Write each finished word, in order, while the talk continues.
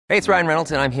Hey, it's Ryan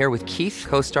Reynolds, and I'm here with Keith,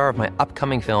 co-star of my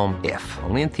upcoming film, If,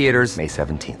 only in theaters May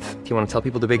 17th. Do you want to tell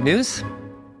people the big news?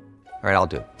 All right, I'll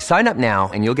do it. Sign up now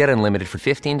and you'll get unlimited for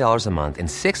 $15 a month and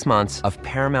 6 months of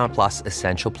Paramount Plus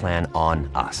Essential Plan on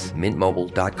us.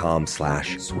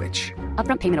 MintMobile.com/switch.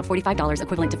 Upfront payment of $45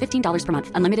 equivalent to $15 per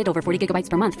month. Unlimited over 40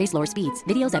 gigabytes per month. Face lower speeds.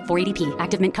 Videos at 480p.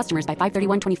 Active Mint customers by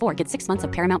 531.24 get 6 months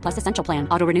of Paramount Plus Essential Plan.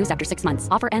 Auto renews after 6 months.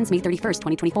 Offer ends May 31st,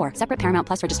 2024. Separate Paramount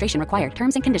Plus registration required.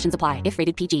 Terms and conditions apply if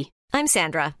rated PG. I'm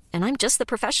Sandra, and I'm just the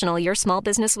professional your small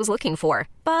business was looking for.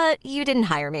 But you didn't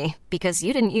hire me because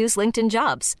you didn't use LinkedIn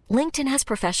Jobs. LinkedIn has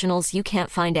professionals you can't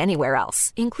find anywhere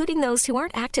else, including those who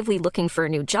aren't actively looking for a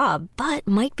new job, but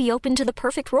might be open to the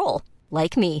perfect role,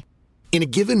 like me. In a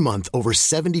given month, over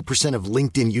 70% of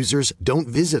LinkedIn users don't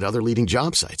visit other leading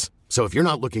job sites. So if you're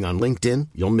not looking on LinkedIn,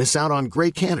 you'll miss out on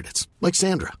great candidates like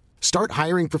Sandra. Start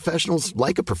hiring professionals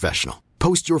like a professional.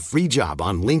 Post your free job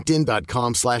on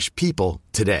linkedin.com/people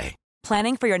today.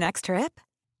 Planning for your next trip?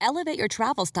 Elevate your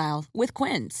travel style with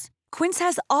Quince. Quince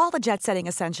has all the jet-setting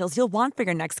essentials you'll want for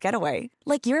your next getaway,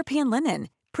 like European linen,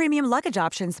 premium luggage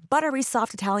options, buttery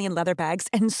soft Italian leather bags,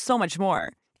 and so much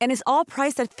more. And is all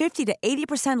priced at 50 to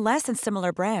 80% less than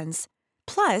similar brands.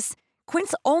 Plus,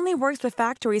 Quince only works with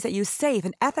factories that use safe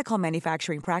and ethical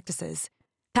manufacturing practices.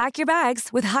 Pack your bags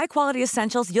with high-quality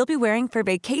essentials you'll be wearing for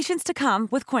vacations to come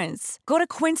with Quince. Go to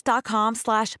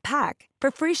quince.com/pack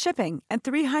for free shipping and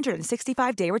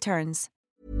 365-day returns.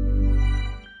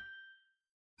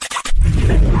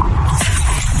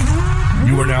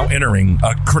 You are now entering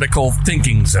a critical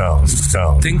thinking zone.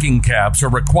 Thinking caps are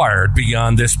required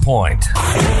beyond this point.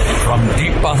 From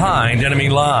deep behind enemy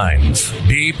lines,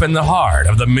 deep in the heart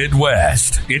of the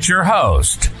Midwest, it's your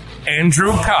host,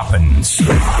 Andrew Coppins.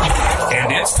 And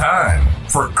it's time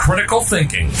for Critical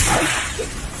Thinking.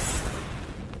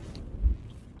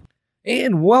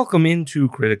 And welcome into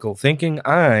Critical Thinking.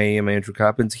 I am Andrew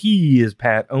Coppins. He is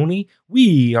Pat Oney.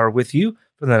 We are with you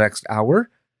for the next hour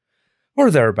or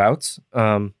thereabouts.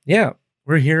 We're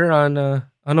here on a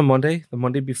Monday, the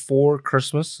Monday before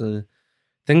Christmas.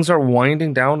 Things are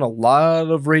winding down. A lot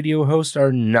of radio hosts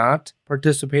are not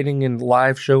participating in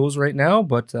live shows right now,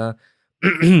 but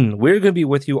we're going to be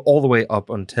with you all the way up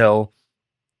until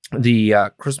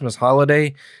the Christmas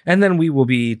holiday, and then we will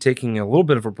be taking a little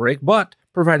bit of a break, but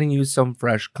providing you some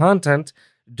fresh content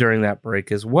during that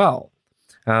break as well.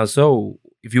 So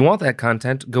if you want that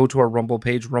content, go to our Rumble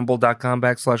page,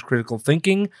 rumble.com/critical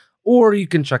thinking, or you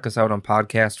can check us out on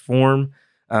podcast form.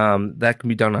 That can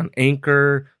be done on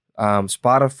Anchor,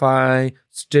 Spotify,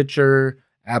 Stitcher,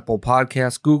 Apple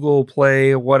Podcasts, Google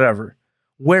Play, whatever.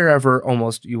 Wherever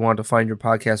almost you want to find your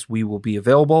podcast, we will be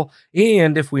available.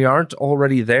 And if we aren't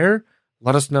already there,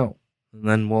 let us know. And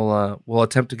then we'll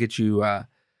attempt to get you, our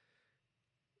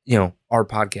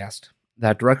podcast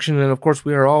that direction. And of course,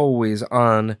 we are always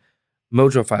on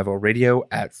Mojo 50 Radio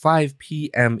at 5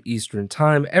 p.m. Eastern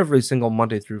Time every single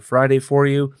Monday through Friday for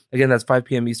you. Again, that's 5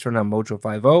 p.m. Eastern on Mojo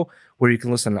 50, where you can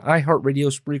listen to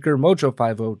iHeartRadio, Spreaker,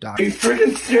 Mojo50.com. Are you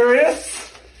freaking serious?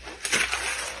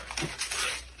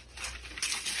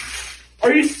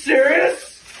 Are you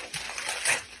serious?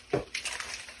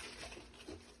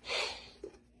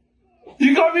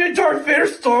 You got me a Darth Vader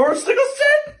Star Wars single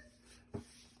set?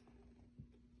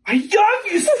 I love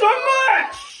you so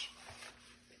much!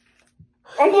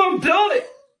 I'm gonna build it!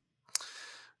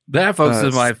 That, folks,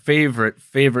 is my favorite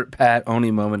Pat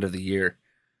Oney moment of the year.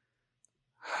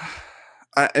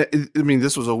 I mean,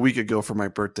 this was a week ago for my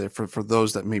birthday, for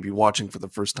those that may be watching for the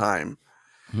first time.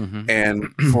 Mm-hmm.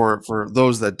 And for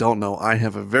those that don't know, I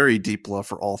have a very deep love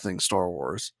for all things Star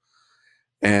Wars.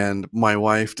 And my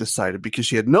wife decided, because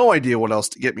she had no idea what else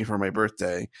to get me for my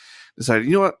birthday, decided,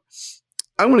 you know what?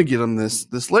 I'm going to get him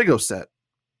this Lego set.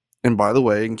 And by the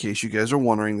way, in case you guys are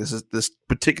wondering, this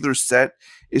particular set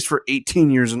is for 18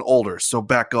 years and older, so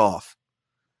back off.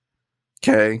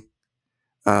 Okay.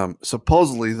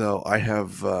 Supposedly, though, I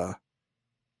have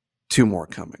 2 more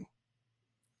coming.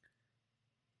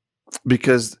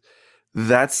 Because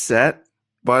that set,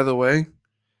 by the way,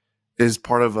 is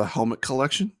part of a helmet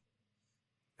collection.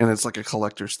 And it's like a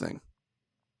collector's thing.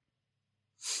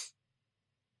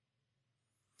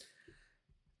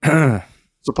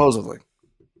 Supposedly.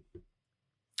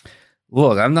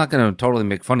 Look, I'm not going to totally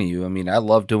make fun of you. I mean, I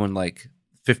love doing like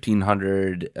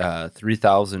 1,500,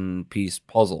 3,000 piece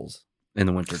puzzles in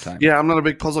the wintertime. Yeah, I'm not a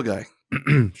big puzzle guy.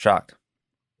 Shocked.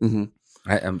 Mm-hmm.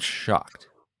 I am shocked.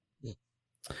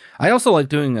 I also like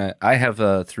doing I have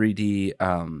a 3D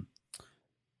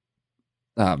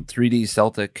 3D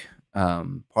Celtic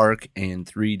Park and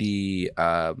 3D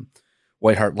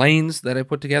White Hart Lanes that I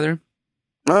put together.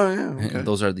 Oh yeah, okay. And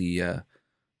those are the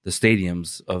the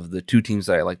stadiums of the two teams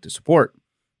that I like to support.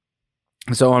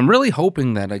 So I'm really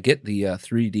hoping that I get the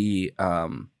 3D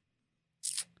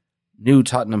new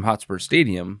Tottenham Hotspur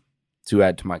Stadium to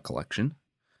add to my collection.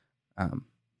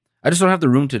 I just don't have the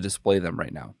room to display them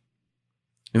right now.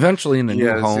 Eventually, in a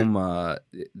new home,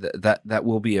 that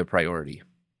will be a priority.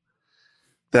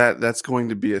 That's going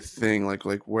to be a thing.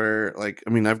 Like where, like, I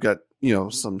mean, I've got, you know,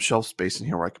 some shelf space in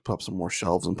here where I could put up some more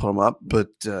shelves and put them up, but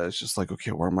it's just like,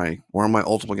 okay, where am I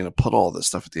ultimately going to put all this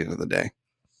stuff at the end of the day?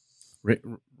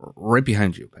 Right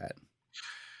behind you, Pat.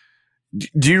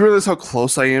 Do you realize how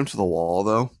close I am to the wall,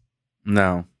 though?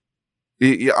 No.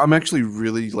 Yeah, I'm actually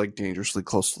really like dangerously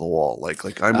close to the wall.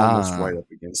 Like I'm almost right up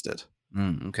against it.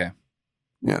 Okay.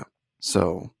 Yeah.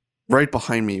 So right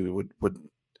behind me would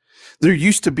there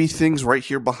used to be things right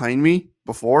here behind me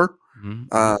before.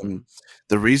 Mm-hmm.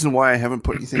 The reason why I haven't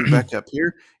put anything back up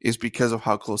here is because of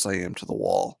how close I am to the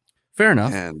wall. Fair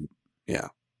enough. And yeah.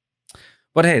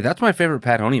 But hey, that's my favorite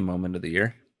Pat Honey moment of the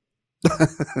year.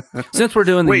 Since we're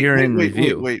doing the year-end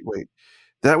review. Wait.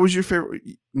 That was your favorite?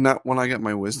 Not when I got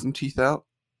my wisdom teeth out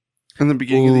in the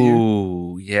beginning of the year?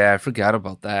 Ooh, yeah, I forgot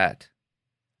about that.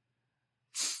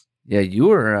 Yeah, you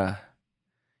were a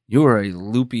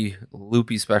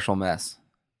loopy special mess.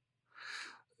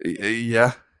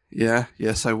 Yeah,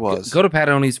 yes, I was. Go to Pat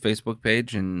Honey's Facebook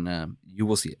page and you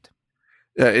will see it.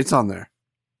 Yeah, it's on there.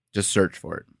 Just search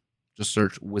for it. Just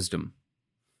search wisdom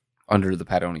under the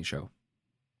Pat Honey show.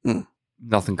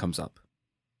 Nothing comes up.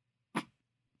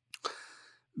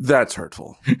 That's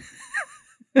hurtful.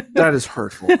 That is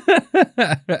hurtful.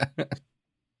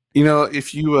 You know,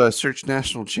 if you search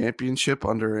national championship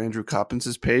under Andrew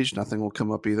Coppins' page, nothing will come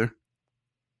up either.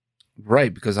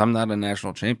 Right, because I'm not a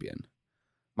national champion.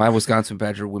 My Wisconsin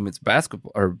Badger women's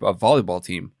basketball or volleyball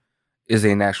team is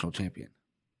a national champion.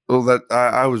 Well, that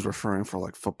I was referring for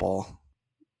like football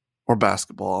or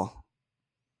basketball.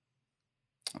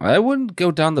 I wouldn't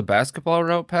go down the basketball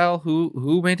route, pal.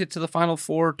 Who made it to the Final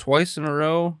Four twice in a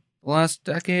row the last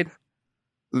decade?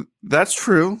 That's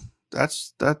true.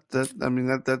 That's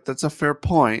a fair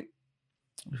point.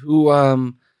 Who,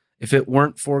 if it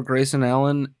weren't for Grayson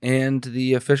Allen and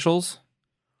the officials,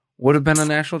 would have been a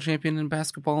national champion in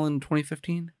basketball in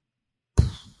 2015?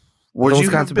 Would you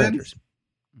have been?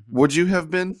 Would you have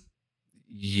been?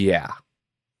 Yeah.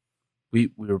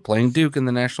 We were playing Duke in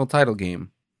the national title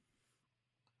game.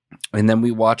 And then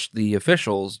we watched the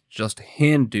officials just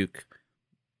hand Duke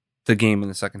the game in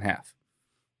the second half.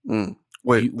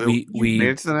 Wait, we made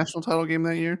it to the national title game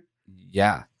that year?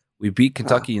 Yeah. We beat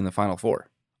Kentucky in the Final Four.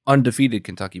 Undefeated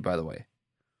Kentucky, by the way.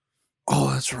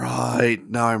 Oh, that's right.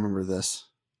 Now I remember this.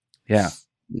 Yeah.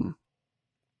 It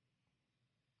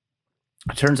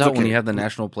turns out when you have the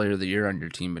National Player of the Year on your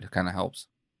team, it kind of helps.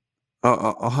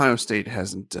 Ohio State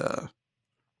hasn't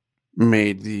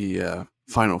made the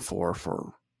Final Four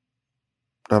for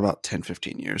about 10,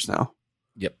 15 years now.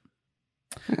 Yep.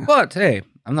 Yeah. But, hey,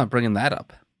 I'm not bringing that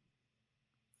up.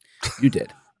 You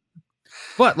did.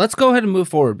 But let's go ahead and move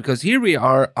forward because here we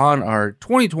are on our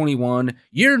 2021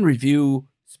 year in review,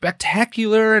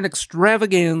 spectacular and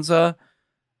extravaganza.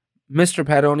 Mr.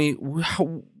 Pat Honey,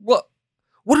 what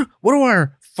do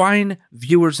our fine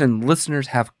viewers and listeners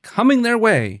have coming their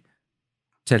way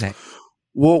today?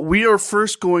 Well, we are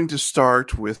first going to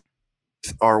start with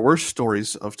our worst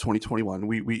stories of 2021.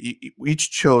 We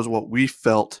each chose what we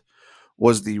felt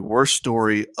was the worst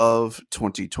story of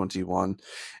 2021.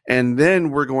 And then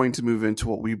we're going to move into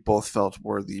what we both felt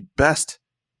were the best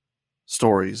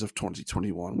stories of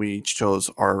 2021. We each chose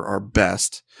our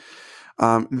best.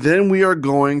 Then we are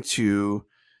going to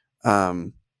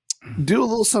do a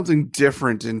little something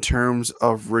different in terms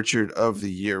of Richard of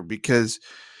the Year because,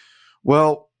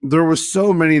 well, there were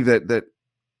so many that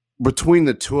between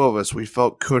the two of us we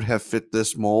felt could have fit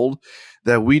this mold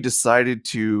that we decided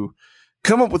to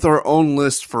come up with our own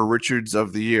list for Richards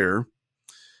of the Year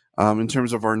in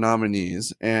terms of our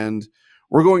nominees. And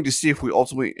we're going to see if we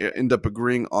ultimately end up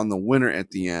agreeing on the winner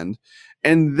at the end.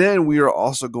 And then we are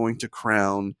also going to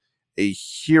crown a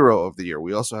Hero of the Year.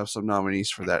 We also have some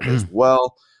nominees for that as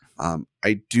well.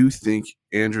 I do think,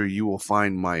 Andrew, you will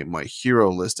find my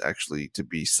hero list actually to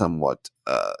be somewhat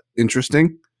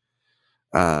interesting.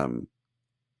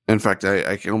 In fact,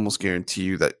 I can almost guarantee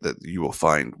you that you will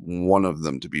find one of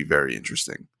them to be very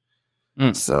interesting.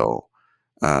 So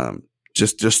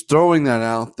just throwing that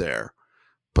out there.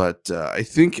 But I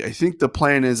think the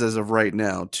plan is, as of right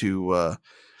now, to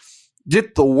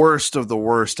get the worst of the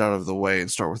worst out of the way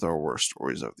and start with our worst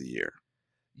stories of the year.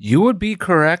 You would be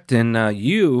correct, and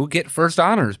you get first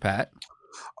honors, Pat.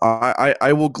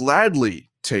 I will gladly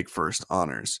take first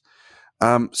honors.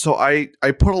 So I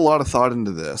put a lot of thought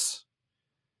into this,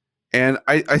 And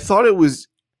I thought it was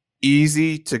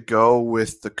easy to go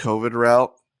with the COVID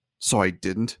route, so I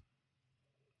didn't.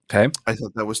 Okay. I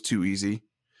thought that was too easy.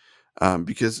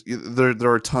 Because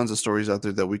there are tons of stories out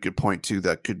there that we could point to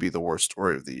that could be the worst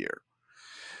story of the year.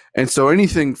 And so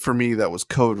anything for me that was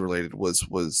COVID related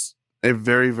was a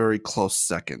very, very close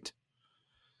second.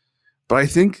 But I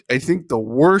think the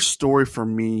worst story for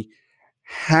me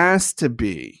has to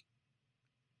be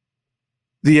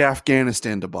the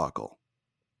Afghanistan debacle.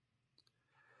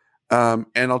 And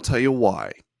I'll tell you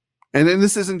why. And then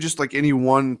this isn't just like any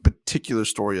one particular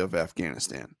story of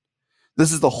Afghanistan.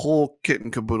 This is the whole kit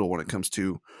and caboodle when it comes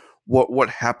to what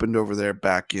happened over there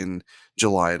back in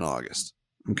July and August.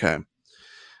 Okay.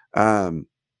 The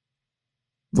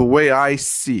way I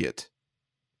see it,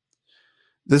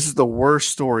 this is the worst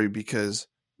story because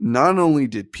not only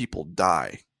did people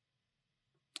die,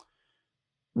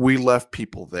 we left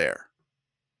people there.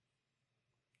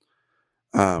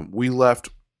 We left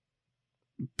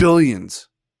billions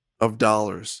of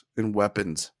dollars in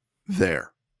weapons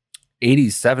there.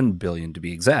 87 billion to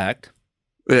be exact.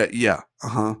 Yeah.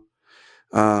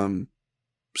 So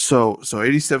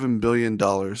 $87 billion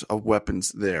of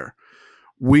weapons there.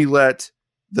 We let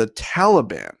the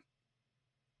Taliban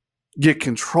get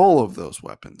control of those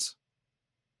weapons.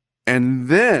 And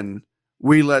then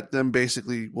we let them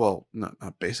basically, well,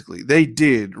 not basically, they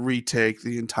did retake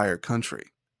the entire country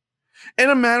in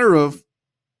a matter of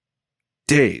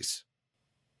days.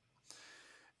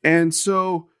 And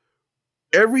so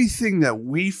everything that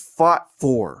we fought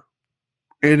for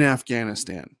in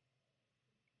Afghanistan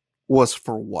was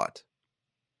for what?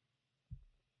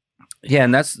 Yeah,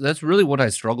 and that's really what I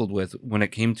struggled with when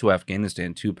it came to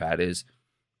Afghanistan too, Pat, is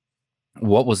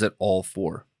what was it all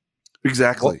for?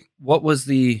 Exactly. What was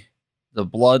the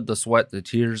blood, the sweat, the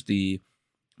tears, the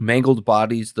mangled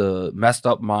bodies, the messed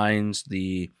up minds,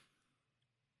 the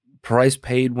price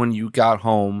paid when you got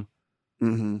home,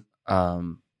 the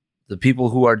people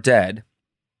who are dead?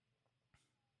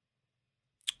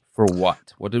 For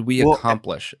what? What did we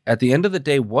accomplish? At the end of the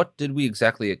day, what did we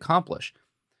exactly accomplish?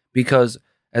 Because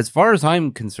as far as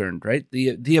I'm concerned, right,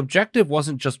 the objective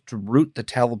wasn't just to root the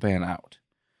Taliban out.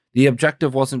 The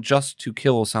objective wasn't just to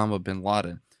kill Osama bin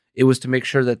Laden. It was to make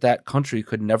sure that that country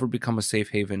could never become a safe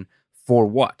haven for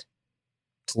what?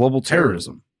 Global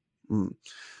terrorism. I'm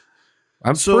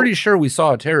pretty sure we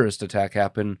saw a terrorist attack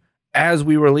happen as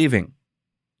we were leaving.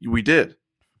 We did.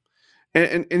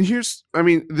 And here's, I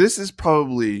mean, this is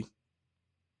probably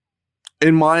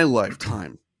in my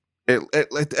lifetime, at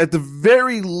the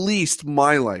very least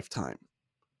my lifetime.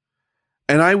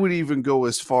 And I would even go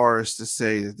as far as to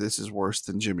say that this is worse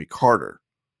than Jimmy Carter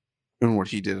and what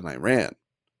he did in Iran.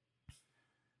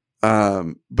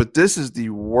 But this is the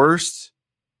worst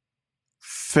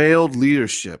failed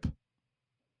leadership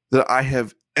that I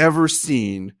have ever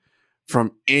seen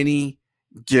from any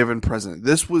given president.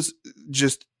 This was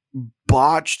just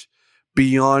botched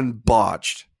beyond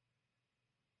botched.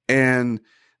 And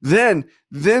then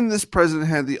this president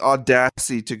had the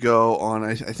audacity to go on,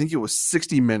 I think it was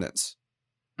 60 Minutes,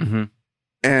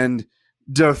 and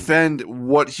defend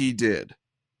what he did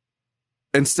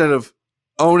instead of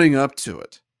owning up to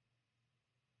it.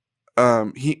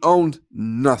 He owned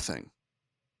nothing.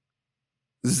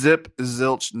 Zip,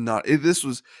 zilch, not.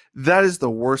 That is the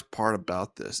worst part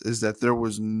about this, is that there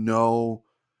was no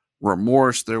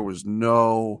remorse. There was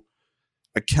no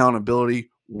accountability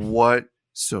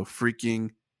so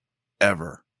freaking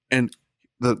ever. And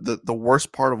the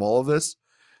worst part of all of this,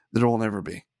 there will never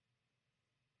be.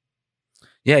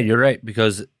 Yeah, you're right.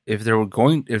 Because if there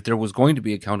was going to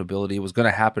be accountability, it was going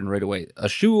to happen right away. A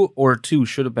shoe or two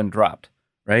should have been dropped,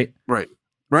 right? Right.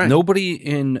 Nobody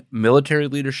in military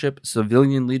leadership,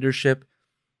 civilian leadership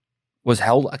was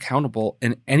held accountable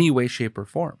in any way, shape, or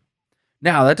form.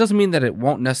 Now, that doesn't mean that it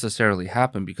won't necessarily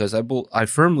happen, because I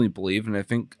firmly believe, and I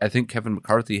think Kevin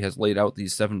McCarthy has laid out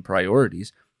these 7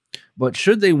 priorities. But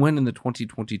should they win in the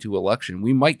 2022 election,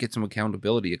 we might get some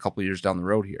accountability a couple years down the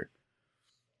road here,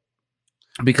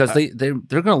 because they're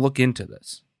going to look into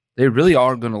this. They really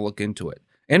are going to look into it,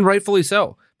 and rightfully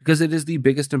so, because it is the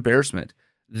biggest embarrassment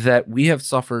that we have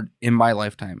suffered in my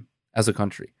lifetime as a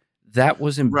country. That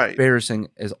was embarrassing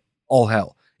as all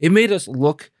hell. It made us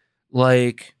look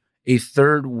like a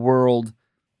third world,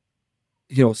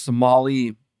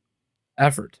 Somali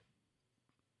effort,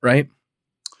 right?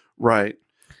 Right.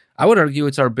 I would argue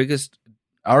it's our biggest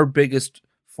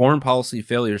foreign policy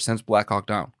failure since Black Hawk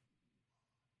Down,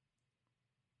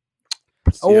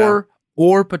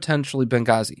 or potentially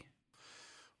Benghazi.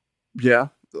 Yeah,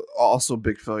 also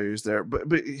big failures there. But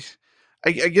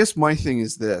I guess my thing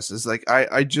is this: is like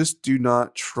I just do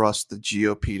not trust the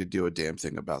GOP to do a damn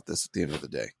thing about this at the end of the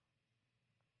day.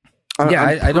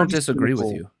 I don't disagree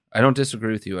with you. I don't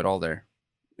disagree with you at all there.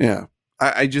 Yeah.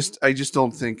 I just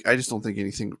don't think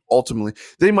anything ultimately.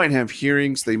 They might have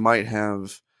hearings, they might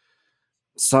have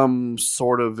some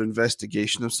sort of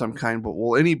investigation of some kind, but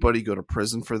will anybody go to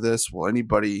prison for this? Will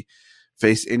anybody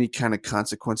face any kind of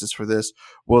consequences for this?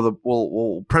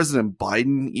 Will President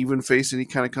Biden even face any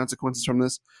kind of consequences from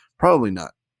this? Probably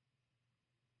not.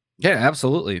 Yeah,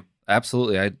 absolutely.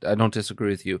 Absolutely. I don't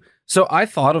disagree with you. So I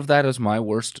thought of that as my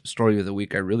worst story of the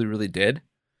week. I really, really did.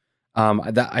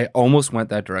 I almost went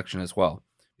that direction as well,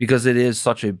 because it is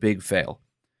such a big fail.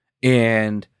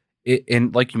 And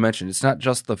like you mentioned, it's not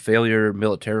just the failure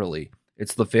militarily.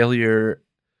 It's the failure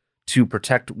to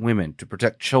protect women, to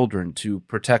protect children, to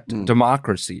protect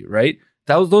democracy, right?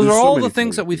 Those are all the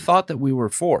things that we thought that we were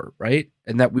for, right?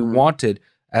 And that we wanted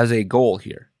as a goal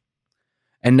here.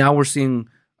 And now we're seeing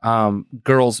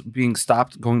girls being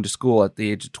stopped going to school at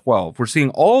the age of 12. We're seeing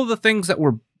all of the things that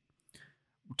were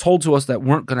told to us that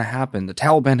weren't going to happen. The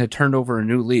Taliban had turned over a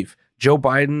new leaf. Joe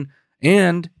Biden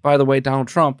and, by the way, Donald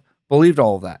Trump believed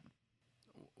all of that.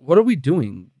 What are we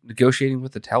doing negotiating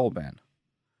with the Taliban?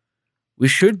 We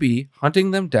should be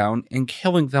hunting them down and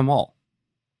killing them all.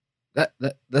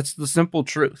 That's the simple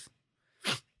truth.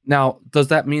 Now, does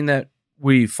that mean that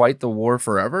we fight the war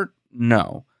forever?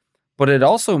 No. But it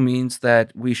also means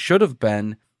that we should have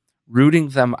been rooting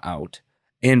them out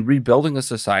and rebuilding a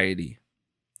society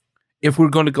if we're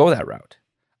going to go that route.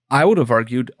 I would have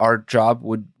argued our job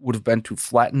would have been to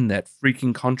flatten that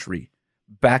freaking country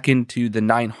back into the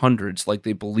 900s like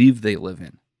they believe they live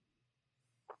in.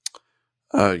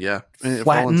 Yeah.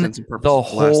 Flatten the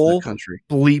whole country.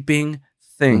 Bleeping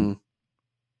thing.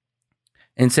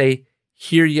 And say,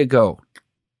 here you go.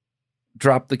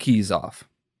 Drop the keys off.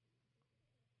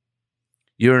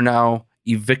 You're now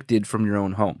evicted from your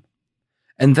own home.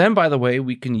 And then, by the way,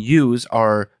 we can use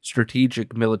our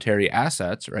strategic military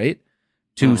assets, right,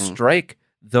 to strike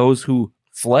those who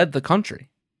fled the country,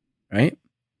 right?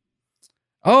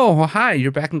 Oh, well, hi,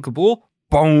 you're back in Kabul?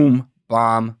 Boom,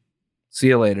 bomb. See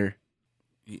you later.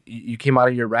 You came out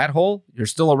of your rat hole? You're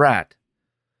still a rat.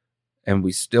 And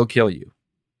we still kill you.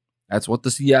 That's what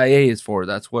the CIA is for.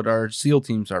 That's what our SEAL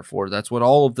teams are for. That's what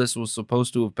all of this was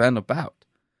supposed to have been about.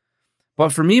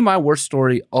 But for me, my worst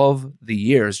story of the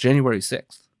year is January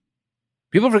 6th.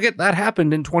 People forget that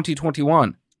happened in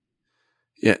 2021.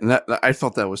 Yeah, and I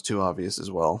felt that was too obvious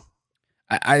as well.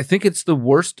 I think it's the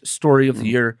worst story of the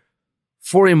year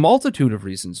for a multitude of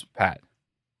reasons, Pat.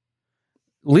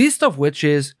 Least of which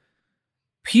is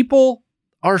people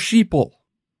are sheeple.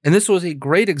 And this was a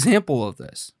great example of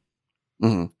this.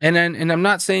 And I'm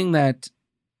not saying that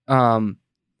I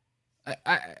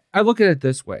look at it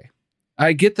this way.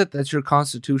 I get that that's your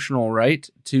constitutional right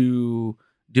to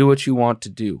do what you want to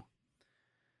do.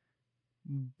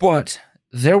 But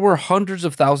there were hundreds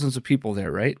of thousands of people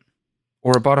there, right?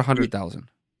 Or about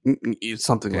 100,000.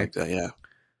 Something like that, yeah.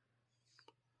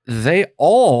 They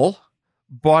all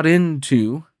bought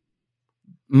into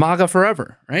MAGA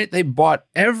forever, right? They bought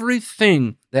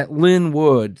everything that Lynn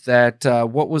Wood, that,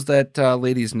 what was that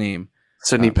lady's name?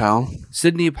 Sidney Powell.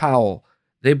 Sidney Powell.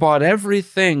 They bought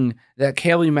everything that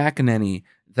Kayleigh McEnany,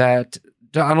 that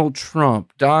Donald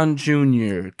Trump, Don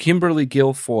Jr., Kimberly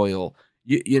Guilfoyle,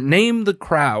 you name the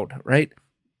crowd, right?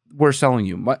 We're selling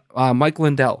you. Mike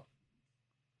Lindell.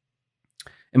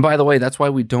 And by the way, that's why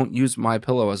we don't use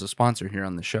MyPillow as a sponsor here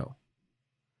on the show.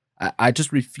 I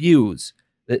just refuse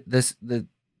that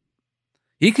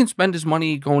he can spend his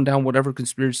money going down whatever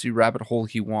conspiracy rabbit hole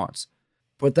he wants.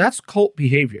 But that's cult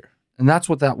behavior. And that's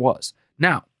what that was.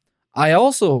 Now, I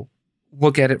also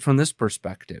look at it from this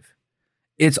perspective.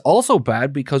 It's also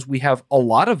bad because we have a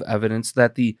lot of evidence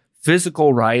that the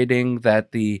physical rioting,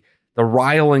 that the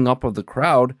riling up of the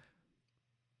crowd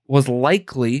was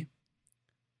likely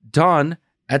done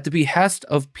at the behest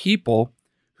of people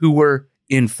who were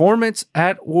informants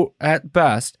at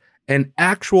best and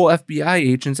actual FBI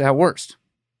agents at worst.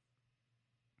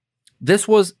 This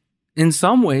was, in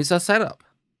some ways, a setup.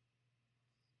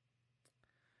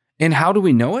 And how do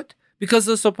we know it? Because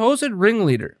the supposed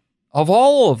ringleader of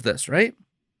all of this, right,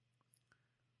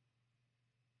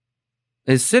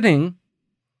 is sitting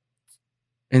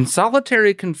in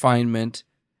solitary confinement,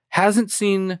 hasn't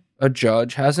seen a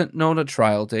judge, hasn't known a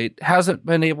trial date, hasn't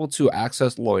been able to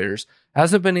access lawyers,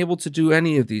 hasn't been able to do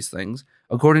any of these things,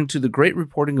 according to the great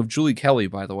reporting of Julie Kelly,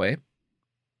 by the way.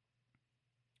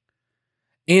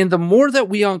 And the more that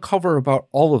we uncover about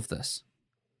all of this,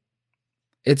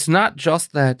 it's not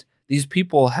just that these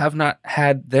people have not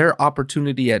had their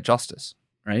opportunity at justice,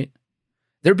 right?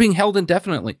 They're being held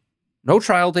indefinitely. No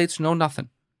trial dates, no nothing.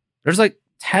 There's like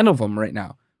 10 of them right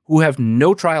now who have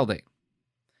no trial date.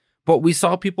 But we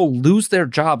saw people lose their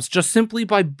jobs just simply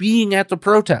by being at the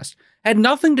protest. Had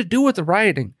nothing to do with the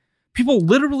rioting. People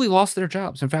literally lost their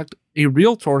jobs. In fact, a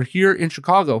realtor here in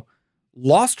Chicago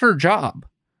lost her job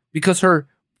because her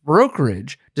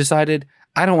brokerage decided,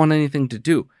 I don't want anything to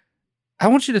do. I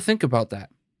want you to think about that.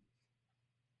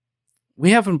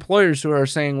 We have employers who are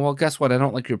saying, well, guess what? I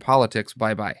don't like your politics.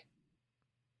 Bye-bye.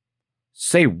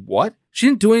 Say what? She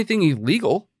didn't do anything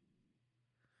illegal.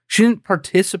 She didn't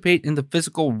participate in the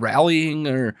physical rallying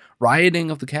or rioting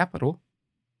of the Capitol.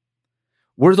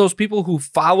 Were those people who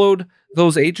followed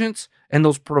those agents and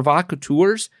those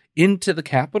provocateurs into the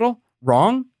Capitol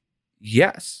wrong?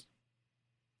 Yes.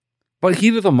 But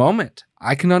heat of the moment,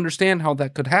 I can understand how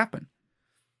that could happen.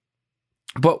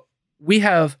 But we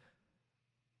have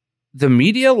the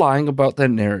media lying about that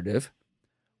narrative.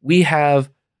 We have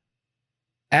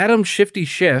Adam Shifty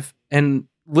Schiff and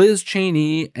Liz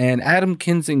Cheney and Adam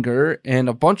Kinzinger and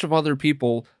a bunch of other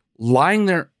people lying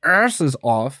their asses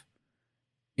off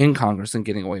in Congress and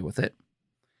getting away with it.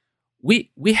 We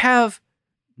have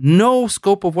no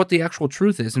scope of what the actual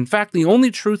truth is. In fact, the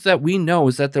only truth that we know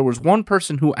is that there was one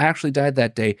person who actually died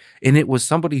that day, and it was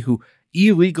somebody who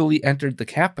illegally entered the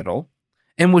Capitol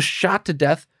and was shot to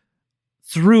death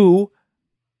through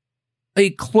a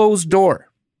closed door.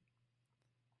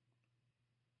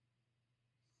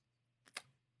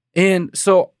 And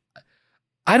so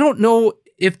I don't know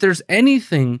if there's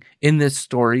anything in this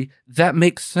story that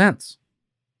makes sense.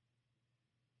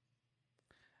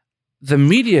 The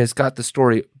media has got the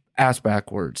story ass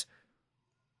backwards.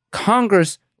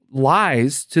 Congress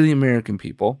lies to the American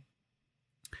people.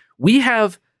 We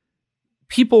have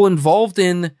people involved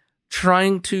in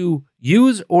trying to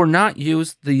use or not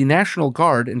use the National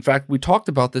Guard. In fact, we talked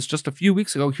about this just a few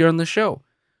weeks ago here on the show,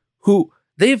 who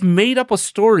they've made up a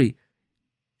story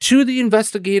to the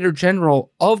Investigator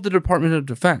General of the Department of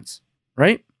Defense,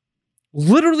 right?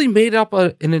 Literally made up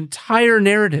an entire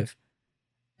narrative,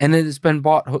 and it has been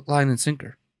bought hook, line, and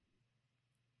sinker.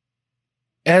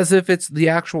 As if it's the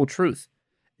actual truth.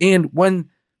 And when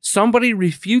somebody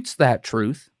refutes that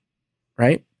truth,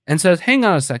 right, and says, hang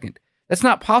on a second, that's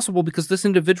not possible because this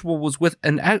individual was with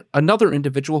another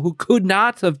individual who could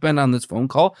not have been on this phone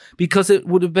call because it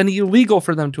would have been illegal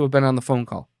for them to have been on the phone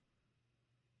call.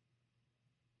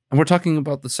 And we're talking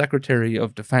about the Secretary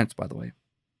of Defense, by the way.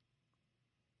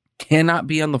 Cannot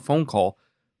be on the phone call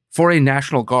for a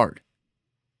National Guard.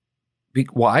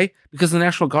 Why? Because the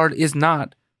National Guard is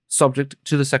not subject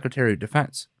to the Secretary of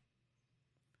Defense.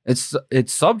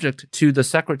 It's subject to the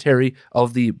Secretary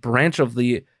of the branch of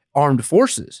the Armed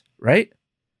Forces, right?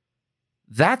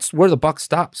 That's where the buck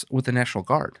stops with the National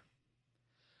Guard.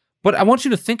 But I want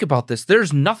you to think about this.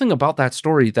 There's nothing about that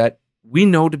story that we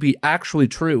know to be actually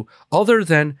true other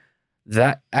than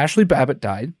that Ashley Babbitt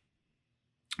died,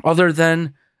 other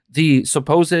than the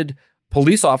supposed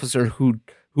police officer who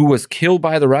was killed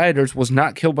by the rioters was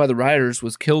not killed by the rioters,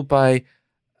 was killed by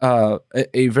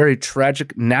a very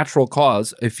tragic natural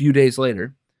cause a few days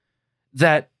later,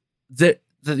 that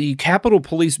the Capitol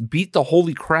Police beat the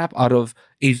holy crap out of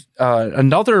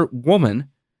another woman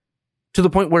to the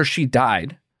point where she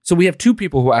died. So we have two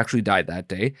people who actually died that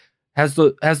day. Has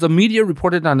the media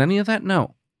reported on any of that?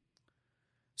 No.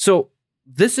 So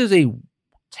this is a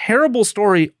terrible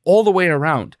story all the way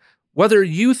around. Whether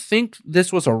you think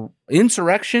this was an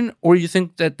insurrection or you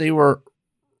think that they were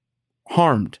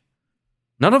harmed,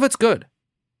 none of it's good.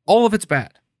 All of it's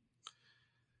bad.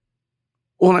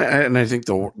 Well, and I think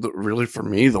the really for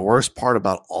me, the worst part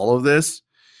about all of this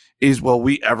is, will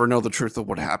we ever know the truth of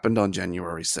what happened on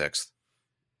January 6th?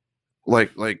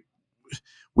 Like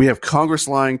we have Congress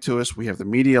lying to us. We have the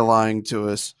media lying to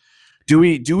us. Do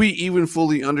we even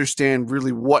fully understand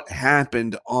really what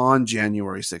happened on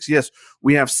January 6th? Yes,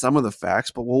 we have some of the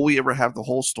facts, but will we ever have the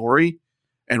whole story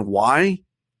and why?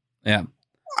 Yeah.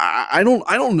 I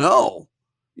don't know.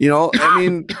 You know, I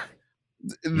mean,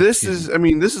 this is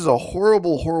a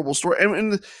horrible, horrible story.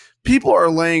 And people are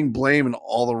laying blame in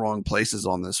all the wrong places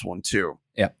on this one too.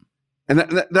 Yeah. And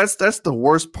that's the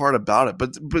worst part about it.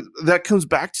 But that comes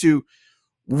back to,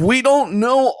 we don't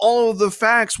know all of the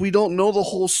facts. We don't know the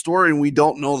whole story, and we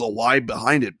don't know the why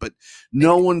behind it. But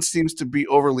no one seems to be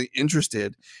overly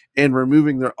interested in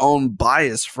removing their own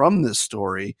bias from this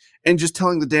story and just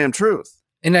telling the damn truth.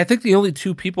 And I think the only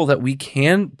two people that we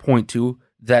can point to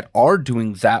that are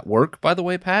doing that work, by the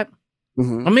way, Pat,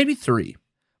 or maybe three,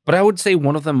 but I would say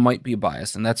one of them might be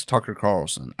biased, and that's Tucker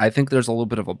Carlson. I think there's a little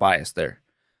bit of a bias there.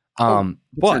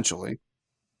 Potentially.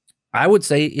 I would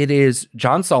say it is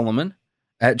John Solomon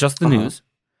at Just the News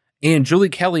and Julie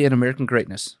Kelly at American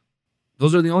Greatness.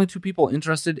 Those are the only two people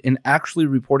interested in actually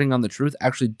reporting on the truth,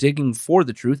 actually digging for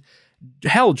the truth.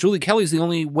 Hell, Julie Kelly is the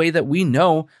only way that we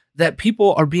know that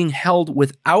people are being held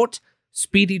without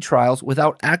speedy trials,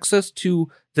 without access to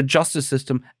the justice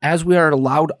system as we are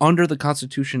allowed under the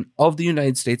Constitution of the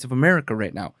United States of America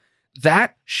right now.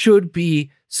 That should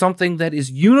be something that is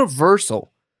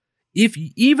universal.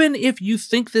 Even if you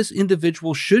think this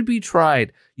individual should be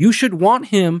tried, you should want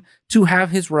him to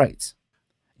have his rights.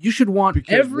 You should want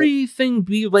everything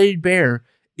be laid bare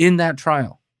in that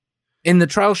trial. And the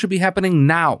trial should be happening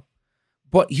now.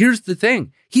 But here's the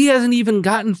thing. He hasn't even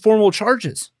gotten formal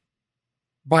charges,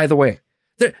 by the way.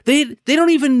 They don't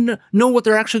even know what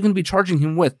they're actually going to be charging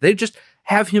him with. They just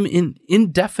have him in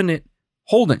indefinite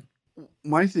holding.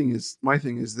 My thing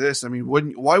is this. I mean,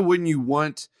 why wouldn't you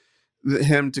want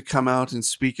him to come out and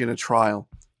speak in a trial?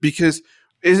 Because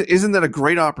isn't that a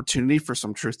great opportunity for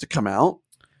some truth to come out?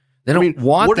 They don't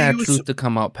want that truth to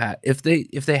come out, Pat. If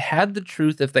they had the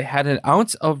truth, if they had an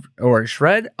ounce of or a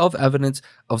shred of evidence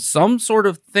of some sort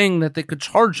of thing that they could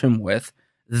charge him with,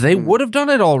 they would have done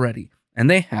it already,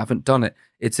 and they haven't done it.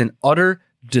 It's an utter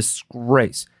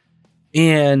disgrace,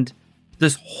 and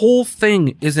this whole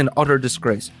thing is an utter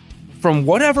disgrace. From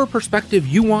whatever perspective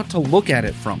you want to look at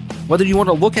it from, whether you want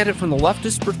to look at it from the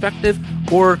leftist perspective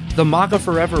or the MAGA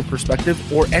Forever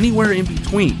perspective or anywhere in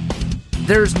between,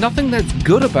 there's nothing that's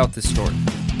good about this story.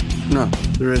 No,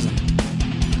 there isn't.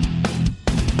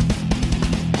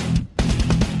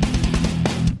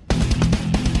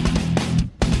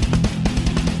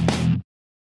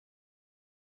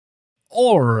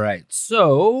 All right,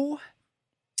 so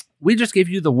we just gave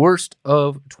you the worst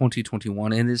of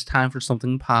 2021, and it's time for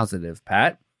something positive,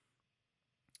 Pat.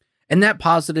 And that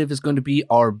positive is going to be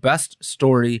our best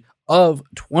story of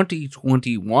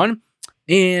 2021.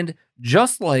 And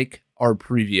just like our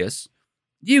previous,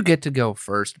 you get to go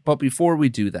first. But before we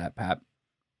do that, Pat,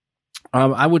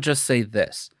 I would just say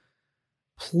this.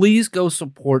 Please go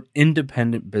support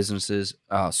independent businesses,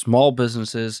 small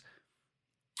businesses.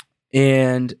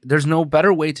 And there's no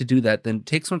better way to do that than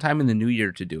take some time in the new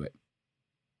year to do it.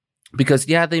 Because,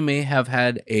 yeah, they may have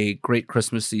had a great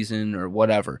Christmas season or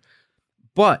whatever.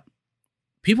 But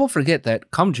people forget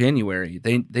that come January,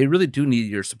 they really do need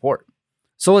your support.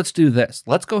 So let's do this.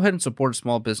 Let's go ahead and support a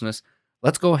small business.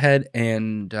 Let's go ahead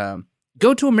and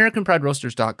go to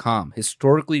AmericanPrideRoasters.com.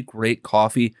 Historically great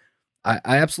coffee. I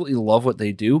absolutely love what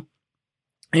they do.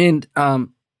 And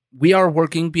we are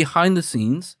working behind the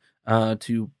scenes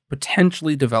to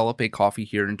potentially develop a coffee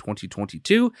here in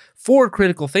 2022 for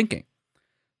critical thinking.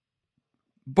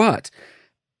 But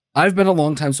I've been a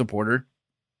longtime supporter.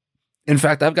 In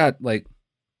fact, I've got like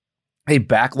a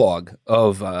backlog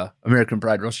of American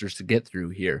Pride Roasters to get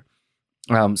through here.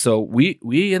 So we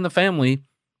in the family,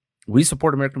 we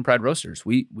support American Pride Roasters.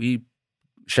 We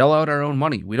shell out our own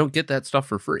money. We don't get that stuff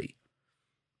for free.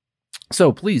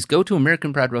 So please go to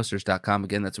AmericanPrideRoasters.com.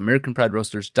 Again, that's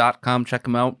AmericanPrideRoasters.com. Check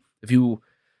them out. If you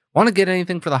want to get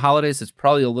anything for the holidays, it's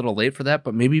probably a little late for that,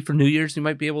 but maybe for New Year's, you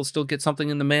might be able to still get something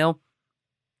in the mail.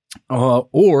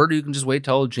 Or you can just wait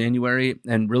till January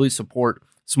and really support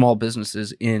small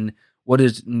businesses in what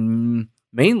is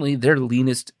mainly their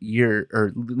leanest year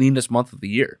or leanest month of the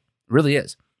year. It really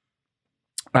is.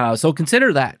 So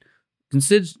consider that.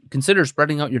 Consider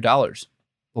spreading out your dollars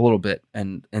a little bit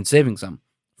and saving some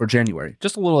for January.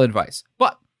 Just a little advice.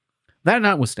 But that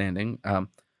notwithstanding,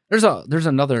 there's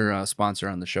another sponsor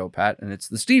on the show, Pat, and it's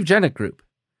the Steve Jenick Group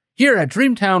here at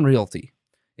Dreamtown Realty.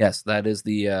 Yes, that is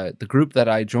the group that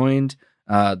I joined,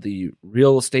 the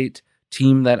real estate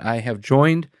team that I have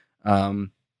joined.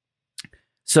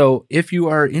 So if you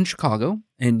are in Chicago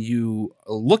and you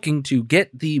are looking to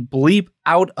get the bleep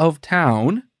out of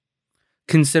town,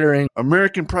 considering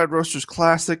American Pride Roasters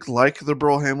Classic, like the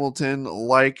Burl Hamilton,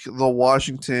 like the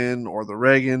Washington or the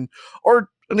Reagan, or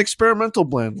an experimental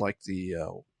blend like the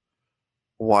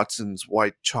Watson's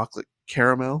White Chocolate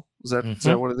Caramel. Is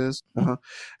that what it is? Uh-huh.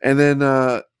 And then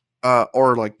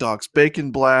or like Doc's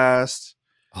Bacon Blast.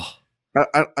 Oh.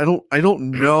 I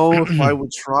don't know if I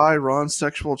would try Ron's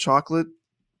Sexual Chocolate,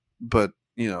 but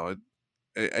you know,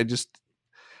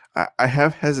 I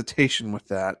have hesitation with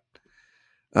that.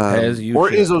 Or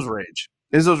Izzo's Rage.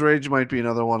 Izzo's Rage might be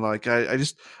another one. Like I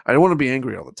don't want to be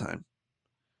angry all the time.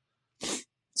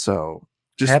 So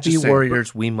just happy just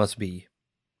warriors we must be.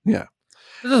 Yeah.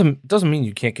 It doesn't mean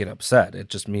you can't get upset. It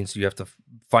just means you have to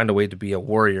find a way to be a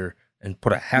warrior and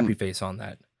put a happy face on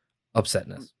that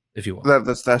upsetness, if you will.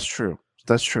 That's true.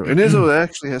 That's true. And Izzo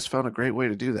actually has found a great way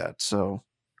to do that. So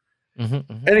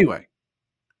anyway,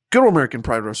 go to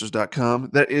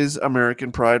AmericanPrideRoasters.com. That is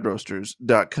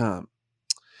AmericanPrideRoasters.com.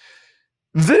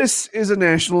 This is a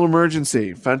national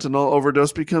emergency. Fentanyl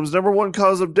overdose becomes number one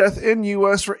cause of death in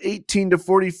U.S. for 18 to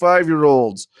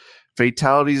 45-year-olds.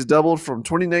 Fatalities doubled from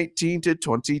 2019 to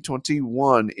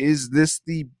 2021. Is this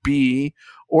the B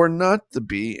or not the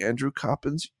B? Andrew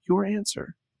Coppins, your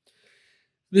answer.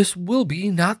 This will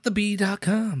be not the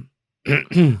B.com.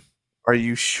 Are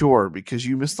you sure? Because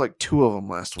you missed like 2 of them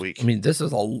last week. I mean, this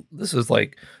is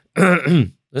like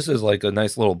this is like a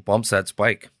nice little bump set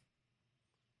spike.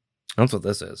 That's what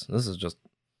this is. This is just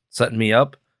setting me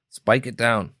up, spike it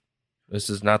down. This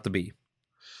is not the B.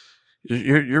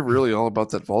 You're really all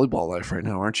about that volleyball life right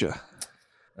now, aren't you?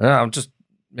 I'm just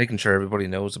making sure everybody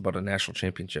knows about a national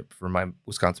championship for my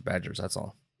Wisconsin Badgers. That's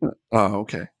all. Oh,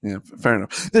 okay. Yeah, fair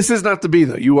enough. This is not the B,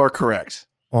 though. You are correct.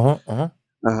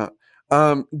 Data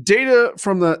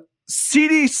from the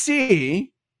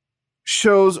CDC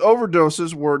shows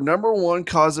overdoses were number one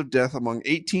cause of death among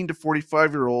 18 to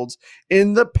 45-year-olds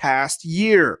in the past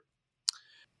year.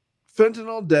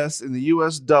 Fentanyl deaths in the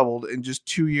U.S. doubled in just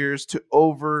 2 years to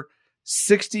over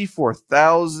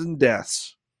 64,000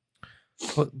 deaths.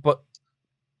 But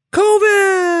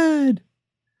COVID!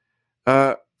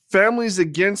 Families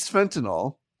Against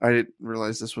Fentanyl, I didn't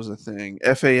realize this was a thing,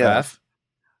 FAF,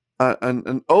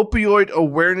 an opioid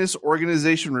awareness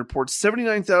organization reports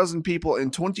 79,000 people in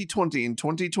 2020 and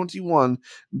 2021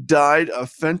 died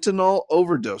of fentanyl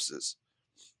overdoses.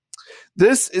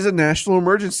 This is a national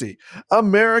emergency.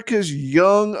 America's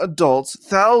young adults,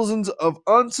 thousands of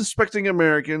unsuspecting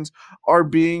Americans, are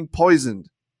being poisoned,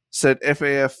 said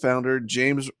FAF founder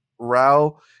James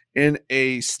Rao in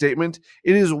a statement.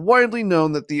 It is widely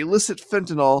known that the illicit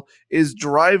fentanyl is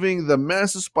driving the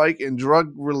massive spike in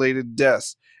drug-related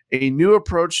deaths. A new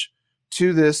approach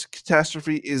to this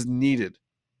catastrophe is needed.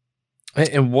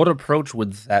 And what approach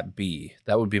would that be?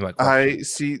 That would be my question. I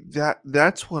see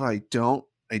that's what I don't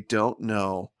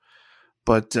know.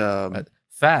 But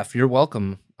Faf, you're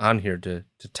welcome on here to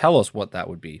tell us what that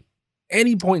would be.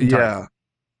 Any point in time.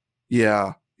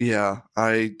 Yeah.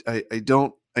 I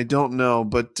don't know,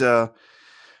 but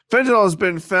fentanyl has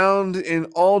been found in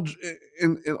all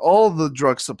of the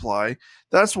drug supply.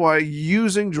 That's why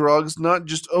using drugs, not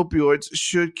just opioids,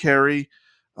 should carry.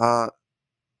 I'm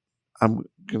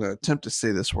going to attempt to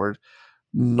say this word,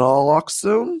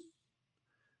 naloxone.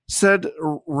 Said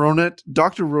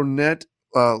Dr. Ronette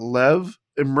Lev,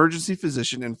 emergency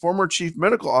physician and former chief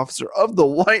medical officer of the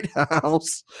White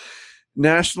House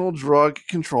National Drug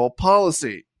Control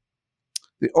Policy.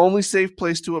 The only safe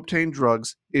place to obtain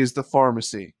drugs is the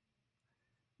pharmacy.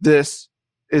 This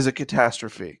is a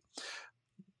catastrophe.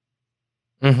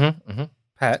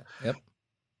 Pat, yep.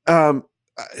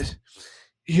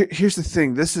 Here's the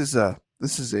thing. This is a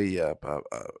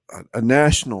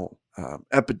national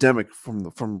epidemic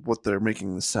from what they're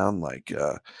making this sound like,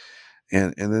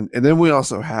 and then we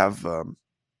also have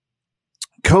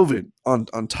COVID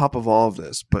on top of all of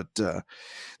this. But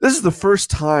this is the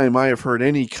first time I have heard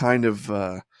any kind of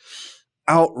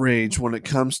outrage when it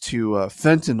comes to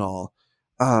fentanyl.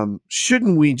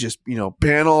 Shouldn't we just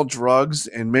ban all drugs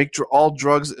and make all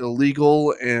drugs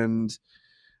illegal and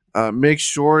make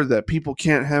sure that people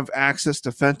can't have access to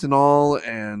fentanyl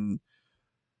and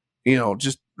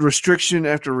just restriction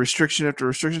after restriction after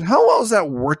restriction? How well is that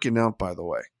working out, by the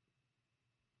way?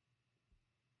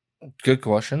 Good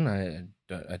question. I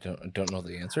don't know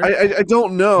the answer. I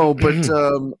don't know, but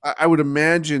I would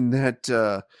imagine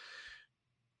that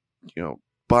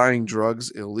buying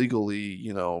drugs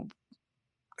illegally,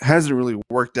 hasn't really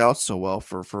worked out so well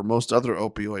for most other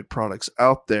opioid products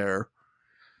out there.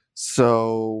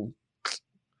 So,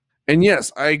 and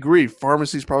yes, I agree.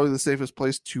 Pharmacy is probably the safest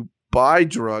place to buy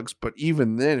drugs, but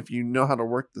even then, if you know how to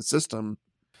work the system,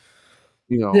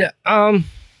 Yeah.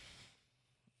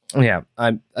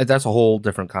 That's a whole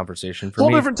different conversation for me.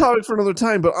 Whole different topic for another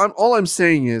time. But all I'm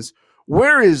saying is,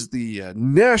 where is the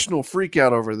national freak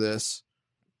out over this,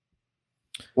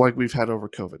 like we've had over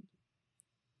COVID?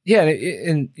 Yeah,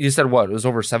 and you said what? It was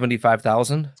over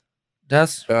 75,000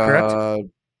 deaths, correct?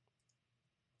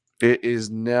 It is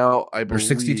now, I believe. Or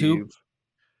 62?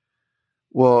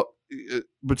 Well,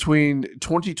 between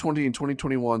 2020 and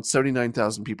 2021,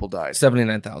 79,000 people died.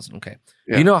 79,000, okay.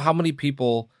 Yeah. Do you know how many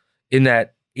people in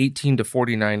that 18 to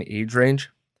 49 age range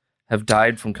have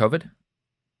died from COVID?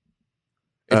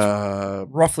 It's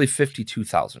roughly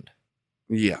 52,000.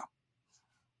 Yeah.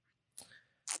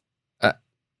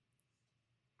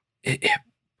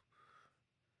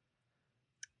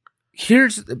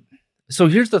 Here's the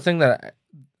thing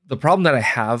the problem that I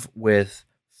have with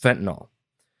fentanyl,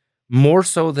 more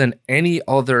so than any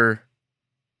other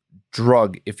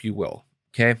drug, if you will,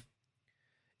 okay,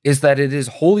 is that it is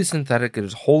wholly synthetic. It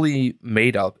is wholly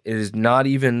made up. It is not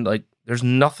even like there's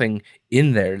nothing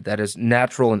in there that is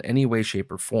natural in any way,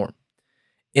 shape, or form.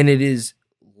 And it is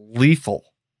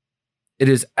lethal. It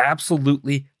is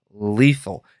absolutely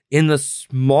lethal in the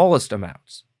smallest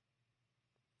amounts.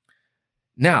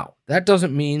 Now, that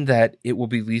doesn't mean that it will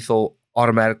be lethal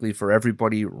automatically for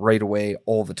everybody right away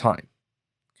all the time.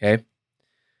 Okay?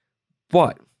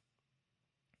 But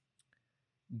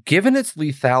given its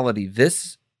lethality,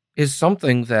 this is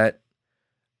something that,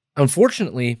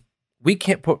 unfortunately, we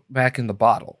can't put back in the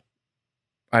bottle.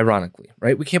 Ironically,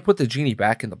 right? We can't put the genie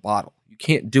back in the bottle. You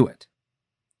can't do it.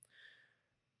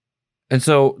 And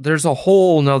so there's a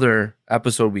whole nother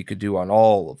episode we could do on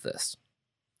all of this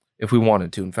if we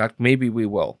wanted to. In fact, maybe we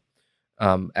will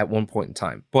at one point in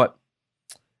time. But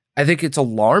I think it's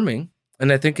alarming,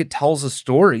 and I think it tells a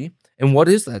story. And what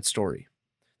is that story?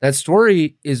 That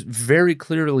story is very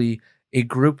clearly a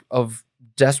group of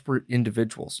desperate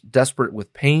individuals, desperate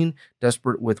with pain,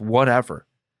 desperate with whatever,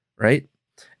 right?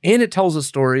 And it tells a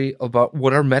story about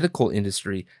what our medical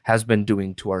industry has been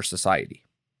doing to our society.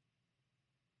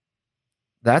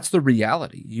 That's the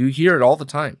reality. You hear it all the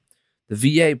time. The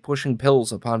VA pushing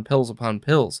pills upon pills upon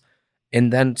pills,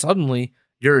 and then suddenly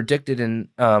you're addicted and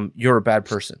you're a bad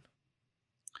person.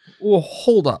 Well,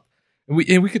 hold up.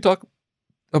 And we could talk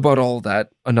about all of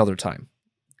that another time,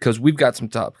 because we've got some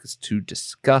topics to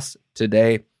discuss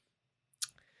today.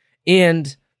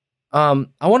 And I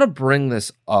want to bring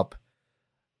this up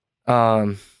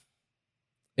in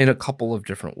a couple of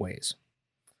different ways.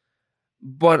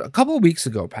 But a couple of weeks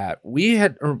ago, Pat, we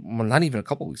had, or well, not even a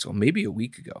couple of weeks ago, maybe a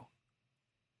week ago.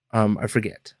 I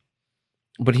forget.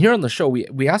 But here on the show,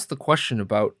 we asked the question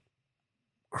about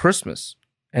Christmas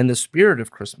and the spirit of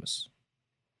Christmas,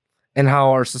 and how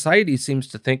our society seems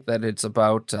to think that it's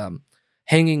about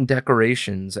hanging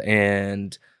decorations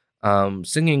and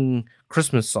singing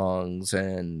Christmas songs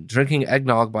and drinking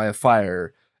eggnog by a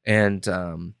fire and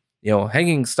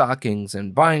hanging stockings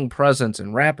and buying presents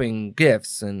and wrapping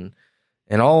gifts and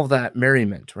all of that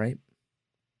merriment, right?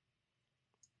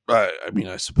 I mean,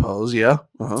 I suppose, yeah.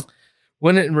 Uh-huh.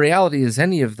 When in reality is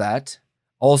any of that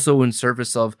also in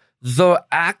service of the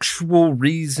actual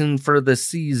reason for the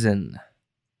season.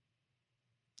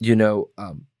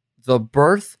 The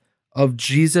birth of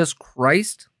Jesus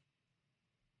Christ,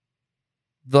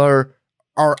 our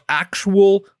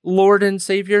actual Lord and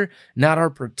Savior, not our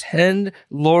pretend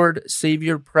Lord,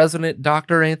 Savior, President,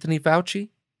 Dr. Anthony Fauci.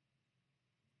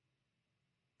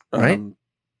 Right?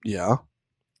 Yeah.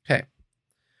 Okay.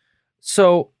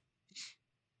 So,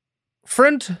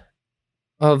 friend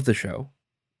of the show,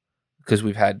 because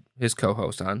we've had his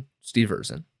co-host on, Steve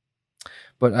Erzin,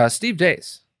 but Steve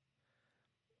Dace.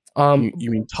 You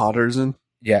mean Todd Erzin?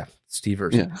 Yeah, Steve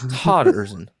Erzin. Yeah. Todd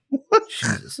Erzin.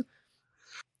 Jesus.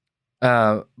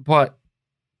 But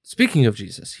speaking of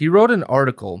Jesus, he wrote an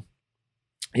article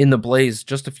in The Blaze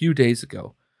just a few days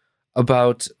ago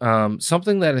about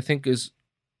something that I think is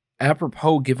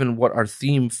apropos given what our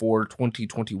theme for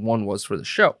 2021 was for the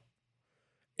show,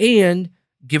 and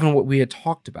given what we had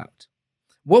talked about.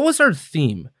 What was our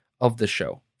theme of the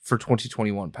show for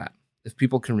 2021, Pat? If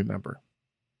people can remember,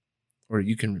 or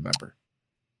you can remember.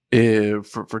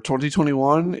 For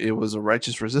 2021, it was a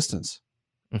righteous resistance.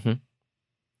 Mm-hmm.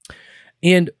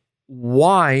 And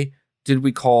why did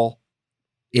we call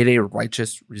it a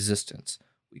righteous resistance?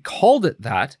 We called it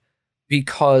that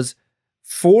because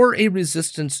for a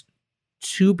resistance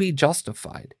to be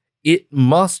justified, it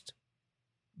must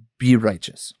be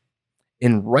righteous.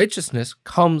 And righteousness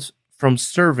comes from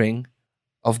serving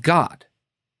of God.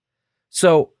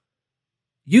 So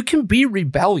you can be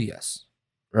rebellious,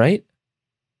 right?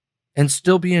 And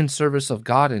still be in service of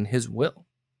God and His will.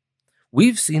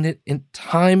 We've seen it in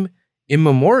time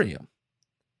immemorial.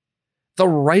 The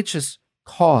righteous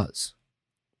cause,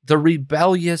 the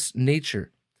rebellious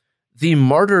nature, the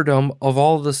martyrdom of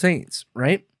all the saints,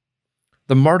 right?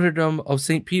 The martyrdom of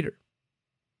St. Peter.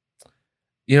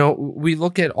 We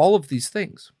look at all of these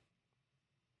things.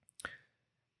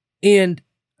 And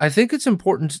I think it's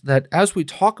important that as we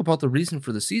talk about the reason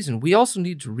for the season, we also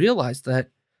need to realize that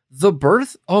the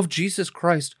birth of Jesus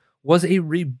Christ was a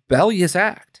rebellious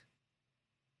act.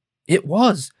 It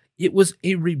was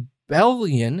a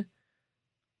rebellion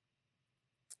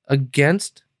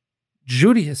against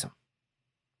Judaism.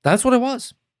 That's what it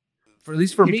was. At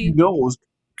least for me. If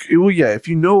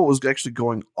you know what was actually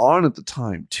going on at the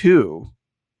time too,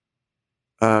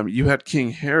 you had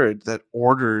King Herod that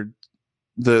ordered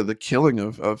the killing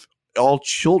of all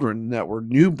children that were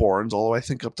newborns, all the way I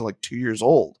think up to like 2 years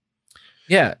old.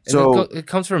 Yeah. So it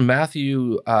comes from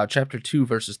Matthew chapter 2,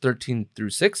 verses 13 through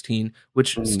 16,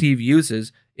 which Steve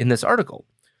uses in this article.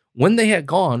 When they had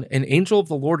gone, an angel of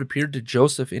the Lord appeared to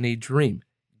Joseph in a dream.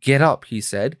 Get up, he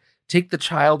said. Take the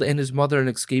child and his mother and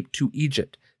escape to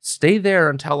Egypt. Stay there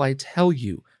until I tell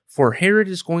you, for Herod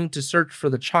is going to search for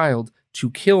the child to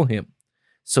kill him.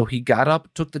 So he got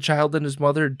up, took the child and his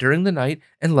mother during the night,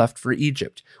 and left for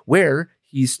Egypt, where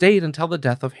he stayed until the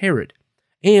death of Herod.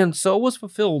 And so was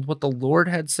fulfilled what the Lord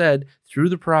had said through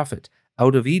the prophet,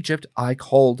 out of Egypt I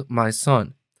called my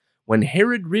son. When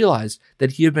Herod realized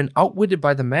that he had been outwitted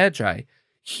by the Magi,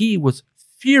 he was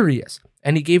furious,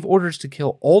 and he gave orders to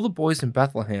kill all the boys in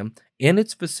Bethlehem and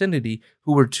its vicinity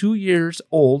who were 2 years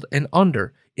old and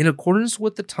under, in accordance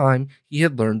with the time he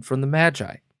had learned from the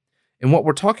Magi. And what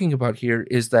we're talking about here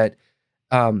is that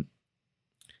you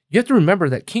have to remember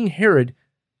that King Herod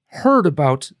heard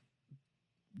about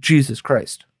Jesus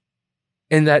Christ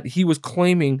and that he was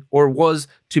claiming or was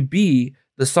to be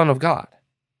the Son of God.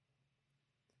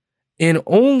 And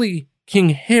only King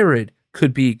Herod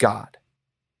could be God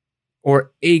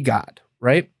or a God,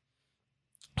 right?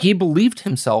 He believed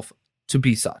himself to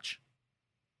be such.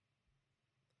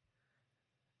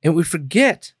 And we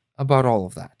forget about all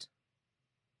of that.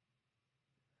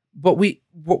 But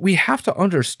what we have to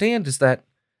understand is that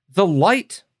the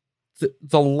light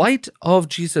of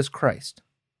Jesus Christ,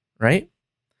 right,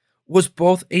 was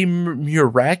both a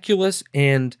miraculous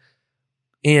and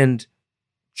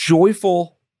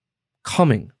joyful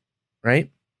coming,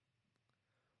 right?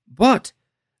 But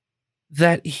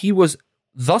that he was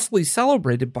thusly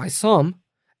celebrated by some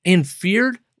and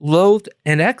feared, loathed,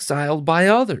 and exiled by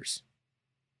others.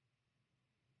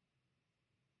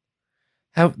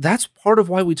 That's part of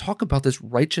why we talk about this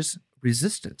righteous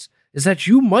resistance, is that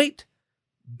you might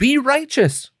be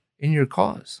righteous in your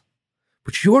cause,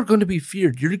 but you are going to be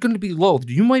feared. You're going to be loathed.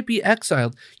 You might be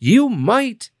exiled. You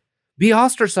might be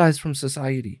ostracized from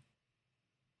society.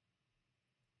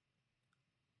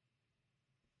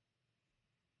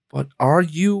 But are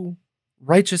you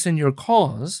righteous in your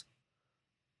cause,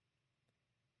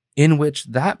 in which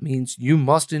that means you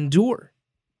must endure?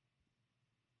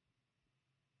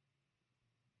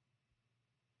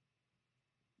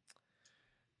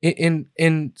 And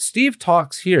Steve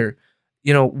talks here,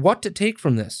 what to take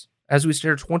from this as we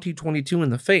stare 2022 in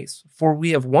the face. For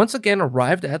we have once again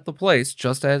arrived at the place,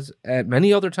 just as at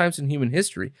many other times in human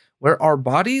history, where our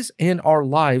bodies and our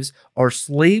lives are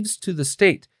slaves to the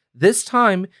state, this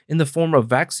time in the form of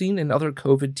vaccine and other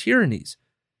COVID tyrannies.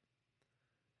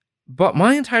 But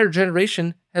my entire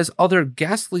generation has other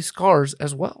ghastly scars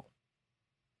as well.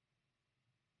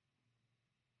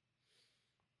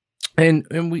 And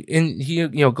he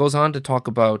goes on to talk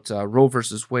about Roe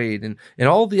versus Wade and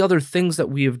all the other things that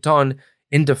we have done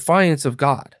in defiance of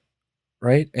God,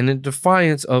 right? And in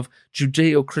defiance of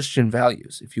Judeo-Christian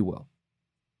values, if you will.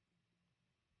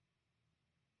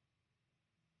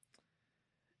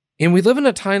 And we live in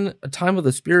a time of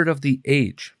the spirit of the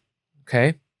age,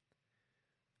 okay?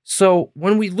 So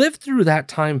when we live through that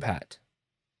time, Pat,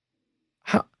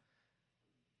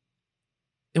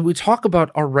 and we talk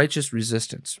about our righteous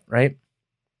resistance, right?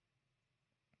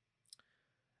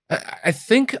 I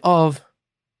think of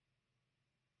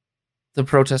the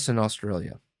protests in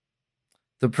Australia,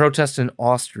 the protests in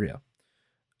Austria,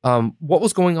 what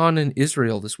was going on in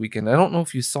Israel this weekend. I don't know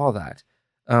if you saw that.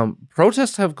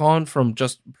 Protests have gone from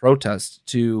just protests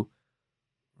to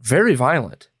very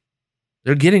violent.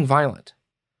 They're getting violent.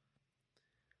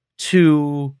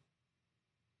 To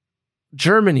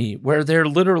Germany, where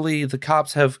the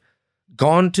cops have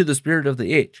gone to the spirit of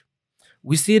the age.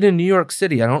 We see it in New York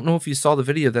City. I don't know if you saw the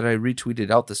video that I retweeted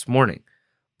out this morning,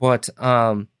 but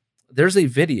there's a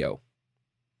video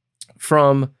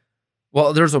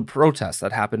there's a protest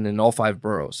that happened in all 5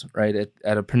 boroughs, right?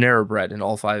 At a Panera Bread in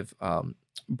all 5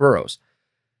 boroughs.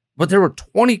 But there were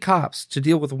 20 cops to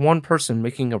deal with one person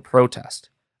making a protest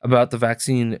about the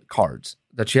vaccine cards,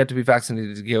 that you had to be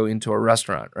vaccinated to go into a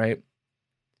restaurant, right?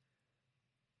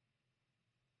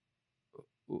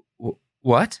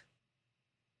 What?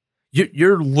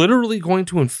 You're literally going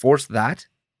to enforce that?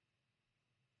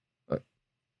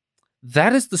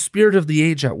 That is the spirit of the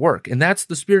age at work. And that's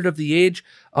the spirit of the age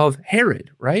of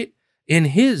Herod, right?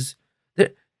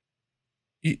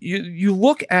 You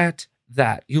look at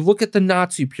that. You look at the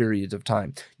Nazi periods of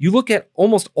time. You look at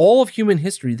almost all of human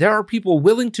history. There are people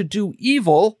willing to do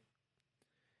evil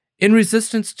in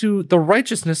resistance to the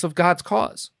righteousness of God's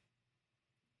cause.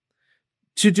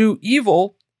 To do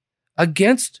evil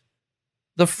against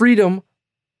the freedom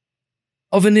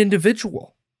of an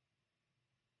individual.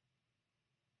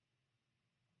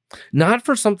 Not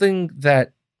for something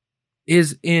that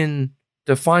is in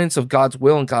defiance of God's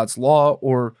will and God's law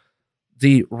or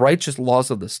the righteous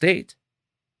laws of the state,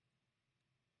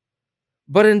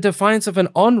 but in defiance of an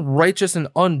unrighteous and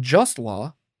unjust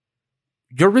law,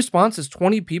 your response is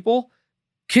 20 people,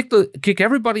 kick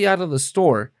everybody out of the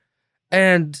store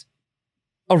and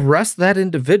arrest that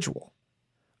individual.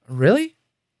 Really?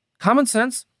 Common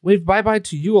sense waved bye-bye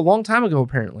to you a long time ago,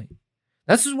 apparently.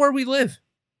 This is where we live.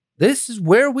 This is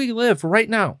where we live right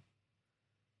now.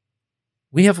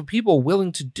 We have a people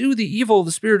willing to do the evil of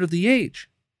the spirit of the age.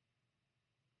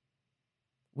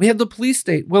 We have the police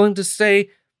state willing to say,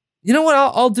 you know what,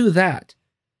 I'll do that.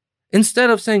 Instead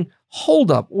of saying,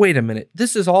 hold up, wait a minute,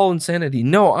 this is all insanity.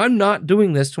 No, I'm not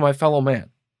doing this to my fellow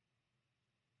man.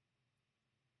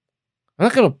 I'm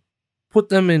not going to put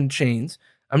them in chains.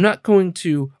 I'm not going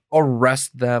to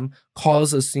arrest them,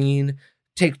 cause a scene,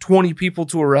 take 20 people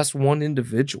to arrest one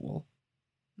individual.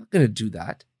 I'm not going to do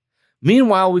that.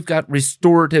 Meanwhile, we've got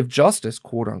restorative justice,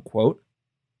 quote unquote.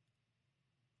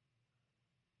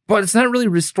 But it's not really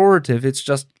restorative. It's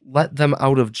just let them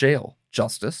out of jail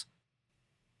justice.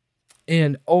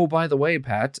 And, oh, by the way,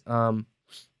 Pat,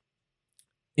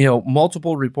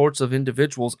 multiple reports of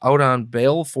individuals out on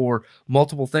bail for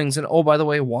multiple things. And, oh, by the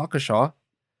way, Waukesha,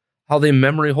 how they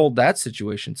memory hold that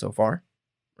situation so far,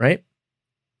 right?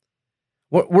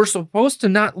 We're supposed to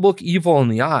not look evil in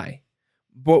the eye,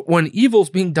 but when evil's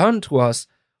being done to us,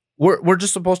 we're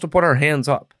just supposed to put our hands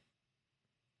up.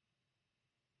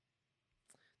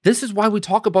 This is why we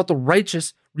talk about the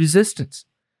righteous resistance.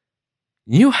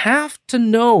 You have to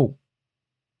know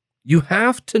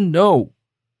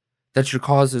that your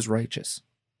cause is righteous.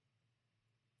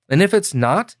 And if it's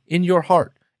not in your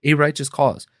heart a righteous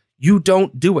cause, you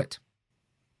don't do it.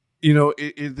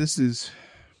 This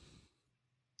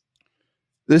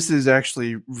is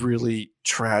actually really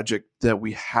tragic that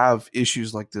we have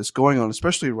issues like this going on,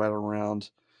 especially right around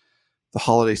the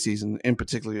holiday season, and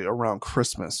particularly around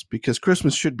Christmas, because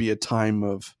Christmas should be a time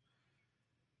of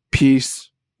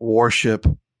peace, worship,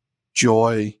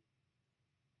 joy,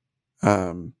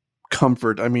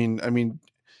 comfort. I mean,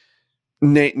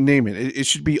 name it. It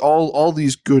should be all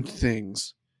these good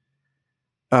things.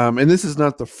 And this is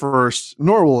not the first,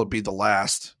 nor will it be the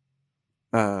last,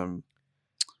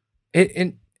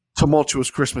 tumultuous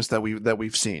Christmas that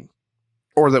we've seen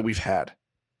or that we've had.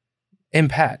 And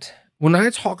Pat, when I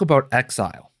talk about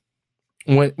exile,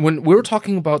 when we're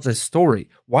talking about this story,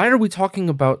 why are we talking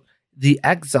about the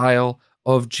exile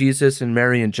of Jesus and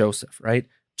Mary and Joseph, right,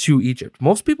 to Egypt?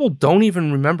 Most people don't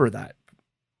even remember that.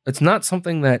 It's not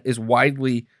something that is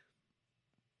widely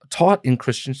taught in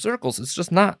Christian circles. It's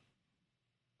just not.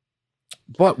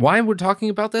 But why we're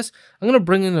talking about this, I'm going to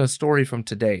bring in a story from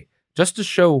today just to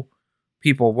show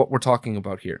people what we're talking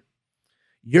about here.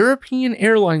 European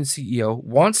airline CEO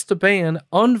wants to ban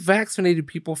unvaccinated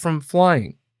people from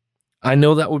flying. I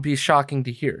know that would be shocking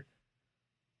to hear.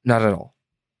 Not at all.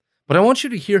 But I want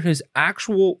you to hear his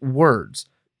actual words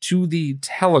to the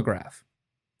Telegraph.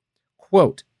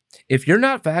 Quote, if you're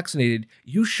not vaccinated,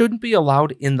 you shouldn't be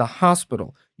allowed in the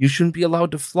hospital. You shouldn't be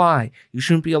allowed to fly. You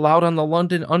shouldn't be allowed on the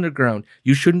London Underground.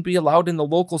 You shouldn't be allowed in the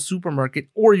local supermarket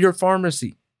or your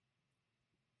pharmacy.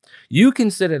 You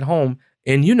can sit at home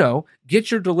and,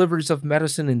 get your deliveries of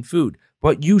medicine and food,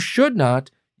 but you should not,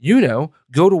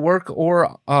 go to work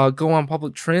or go on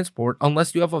public transport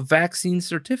unless you have a vaccine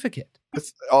certificate.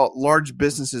 With large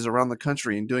businesses around the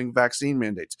country and doing vaccine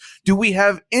mandates. Do we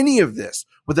have any of this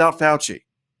without Fauci?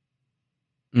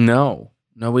 No,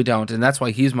 we don't. And that's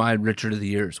why he's my Richard of the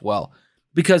Year as well.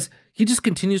 Because he just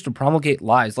continues to promulgate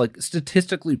lies, like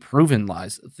statistically proven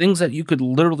lies, things that you could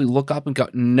literally look up and go,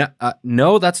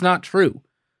 no, that's not true.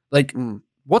 Like,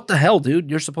 what the hell, dude?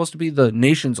 You're supposed to be the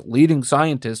nation's leading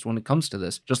scientist when it comes to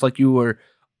this, just like you were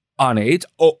on AIDS.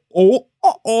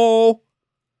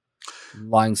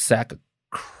 Lying sack of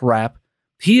crap.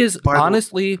 He is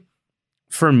honestly,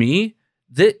 for me,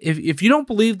 if you don't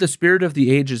believe the spirit of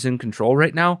the age is in control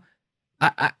right now,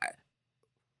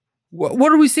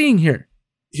 what are we seeing here?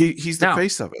 He's the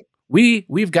face of it.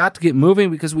 We've got to get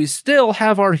moving because we still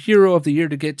have our hero of the year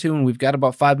to get to, and we've got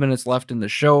about 5 minutes left in the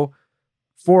show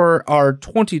for our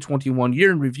 2021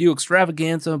 year in review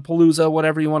extravaganza, palooza,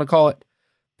 whatever you want to call it.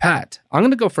 Pat, I'm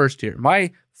going to go first here.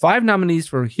 My 5 nominees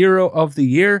for hero of the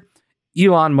year: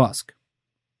 Elon Musk.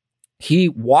 He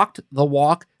walked the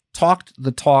walk, talked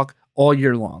the talk all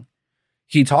year long.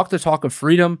 He talked the talk of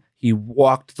freedom. He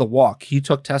walked the walk. He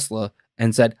took Tesla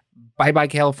and said, bye-bye,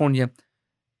 California.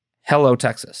 Hello,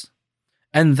 Texas.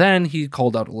 And then he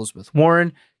called out Elizabeth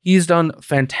Warren. He's done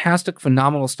fantastic,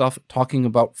 phenomenal stuff talking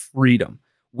about freedom.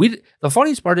 The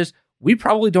funniest part is we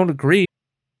probably don't agree.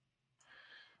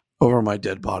 Over my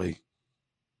dead body.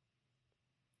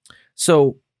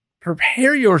 So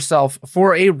prepare yourself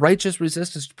for a righteous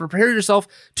resistance. Prepare yourself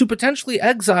to potentially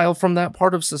exile from that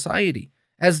part of society.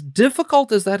 As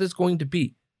difficult as that is going to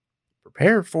be,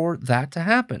 prepare for that to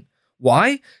happen.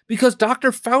 Why? Because Dr.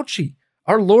 Fauci,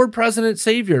 our Lord President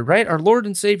Savior, right? Our Lord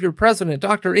and Savior President,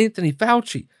 Dr. Anthony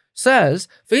Fauci, says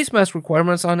face mask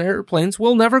requirements on airplanes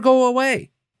will never go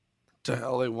away. To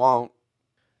hell they won't.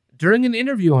 During an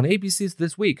interview on ABC's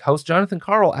This Week, host Jonathan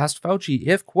Karl asked Fauci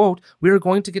if, quote, we are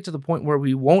going to get to the point where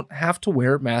we won't have to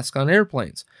wear masks on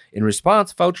airplanes. In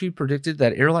response, Fauci predicted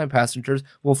that airline passengers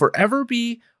will forever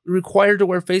be required to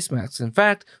wear face masks. In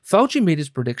fact, Fauci made his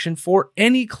prediction for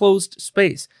any closed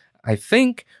space. I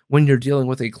think when you're dealing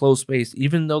with a closed space,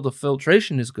 even though the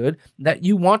filtration is good, that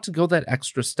you want to go that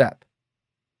extra step.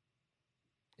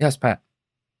 Yes, Pat.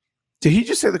 Did he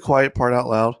just say the quiet part out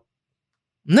loud?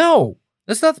 No.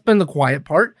 That's not been the quiet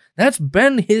part. That's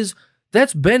been his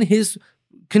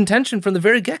contention from the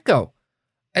very get-go.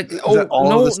 No,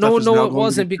 it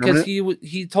wasn't, because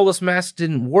he told us masks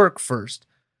didn't work first.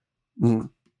 Mm.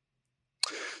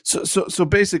 So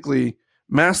basically,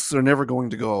 masks are never going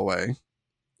to go away,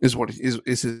 is what is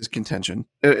his contention.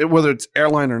 Whether it's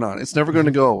airline or not, it's never going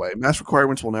to go away. Mask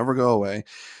requirements will never go away,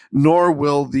 nor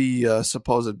will the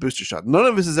supposed booster shot. None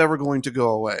of this is ever going to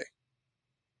go away,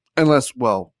 unless,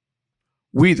 well,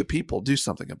 we the people do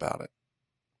something about it.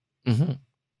 Mm-hmm.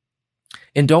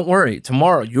 And don't worry,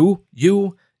 tomorrow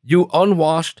you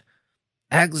unwashed,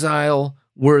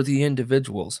 exile-worthy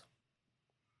individuals,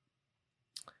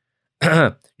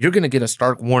 you're going to get a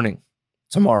stark warning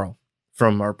tomorrow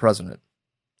from our president.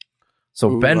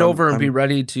 So bend over and be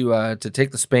ready to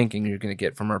take the spanking you're going to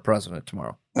get from our president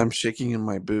tomorrow. I'm shaking in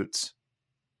my boots.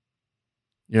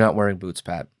 You're not wearing boots,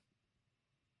 Pat.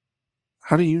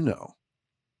 How do you know?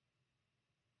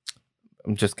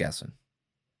 I'm just guessing.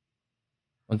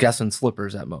 I'm guessing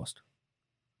slippers at most.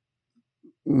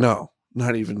 No,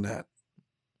 not even that.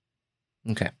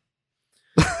 Okay.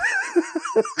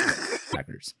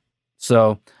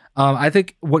 So I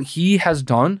think what he has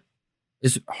done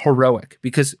is heroic,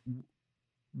 because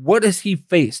what has he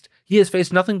faced? He has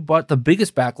faced nothing but the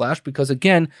biggest backlash, because,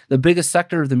 again, the biggest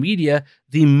sector of the media,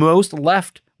 the most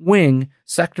left-wing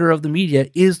sector of the media,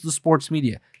 is the sports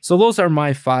media. So those are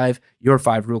my 5, your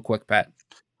 5 real quick, Pat.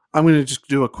 I'm going to just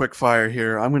do a quick fire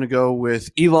here. I'm going to go with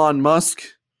Elon Musk,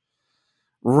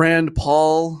 Rand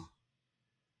Paul.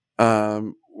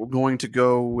 We're going to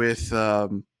go with,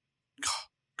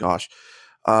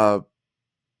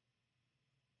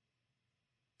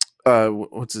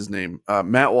 what's his name?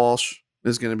 Matt Walsh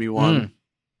is going to be one.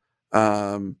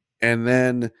 And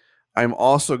then I'm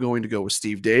also going to go with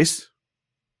Steve Deace.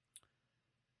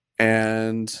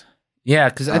 And yeah,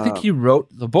 because I think he wrote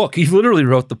the book. He literally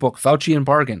wrote the book, Fauci and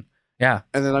Bargain. Yeah.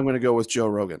 And then I'm going to go with Joe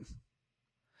Rogan.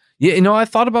 Yeah, I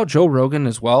thought about Joe Rogan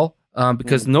as well,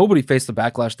 because nobody faced the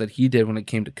backlash that he did when it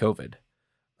came to COVID.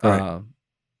 Right.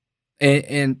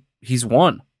 And he's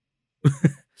won.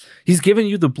 He's given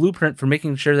you the blueprint for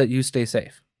making sure that you stay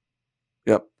safe.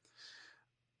 Yep.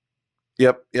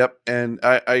 And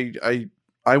I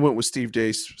went with Steve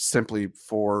Deace simply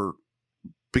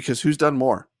because who's done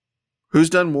more? Who's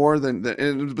done more than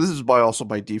and this is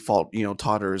by default,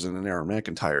 Todders and an Aaron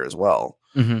McIntyre as well.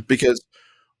 Mm-hmm. Because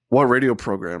what radio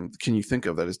program can you think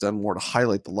of that has done more to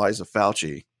highlight the lies of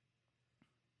Fauci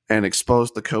and expose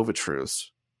the COVID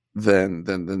truths than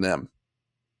them?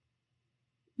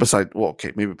 Besides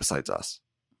us.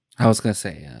 I was going to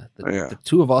say, the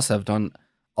two of us have done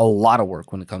a lot of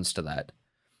work when it comes to that.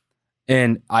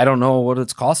 And I don't know what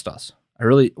it's cost us.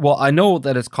 I know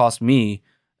that it's cost me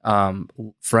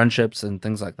friendships and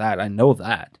things like that. I know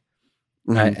that.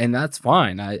 Mm-hmm. And that's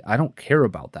fine. I don't care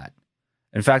about that.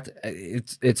 In fact,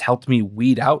 it's helped me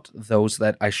weed out those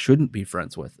that I shouldn't be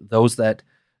friends with, those that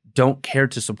don't care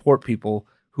to support people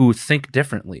who think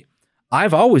differently.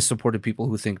 I've always supported people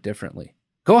who think differently.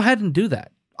 Go ahead and do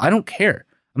that. I don't care.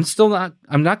 I'm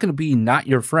not going to be not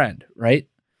your friend, right?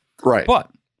 Right. But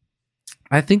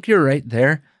I think you're right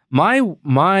there. My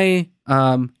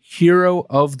hero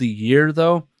of the year,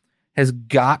 though, has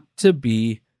got to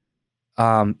be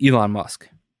Elon Musk.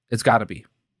 It's got to be.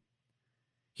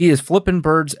 He is flipping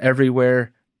birds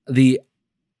everywhere. The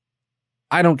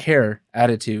I don't care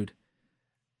attitude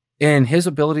and his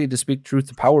ability to speak truth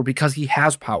to power, because he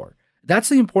has power. That's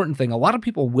the important thing. A lot of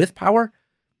people with power,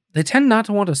 they tend not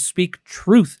to want to speak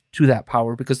truth to that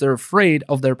power because they're afraid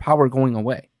of their power going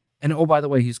away. And oh, by the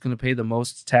way, he's going to pay the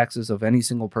most taxes of any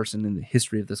single person in the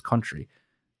history of this country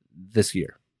this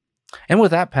year. And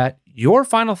with that, Pat, your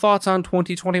final thoughts on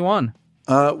 2021?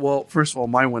 Well, first of all,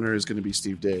 my winner is going to be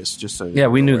Steve Deace. Just so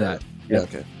we knew that. Yeah,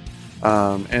 okay.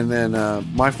 And then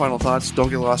my final thoughts, don't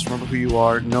get lost, remember who you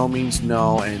are. No means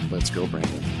no, and let's go,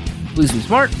 Brandon. Please be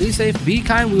smart, be safe, be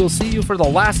kind. We will see you for the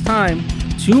last time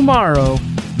tomorrow.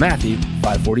 Matthew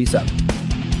 5:47.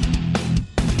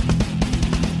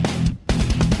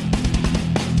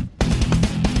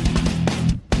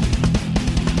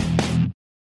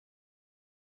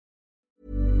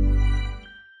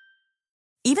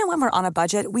 Even when we're on a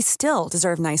budget, we still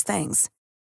deserve nice things.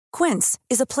 Quince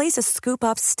is a place to scoop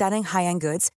up stunning high-end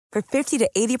goods for 50 to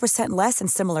 80% less than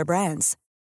similar brands.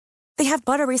 They have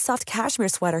buttery soft cashmere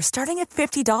sweaters starting at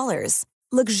 $50,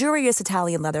 luxurious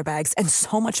Italian leather bags, and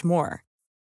so much more.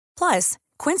 Plus,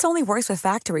 Quince only works with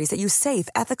factories that use safe,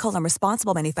 ethical, and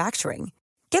responsible manufacturing.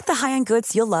 Get the high-end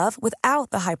goods you'll love without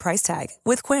the high price tag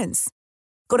with Quince.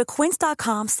 Go to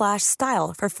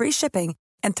quince.com/style for free shipping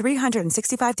and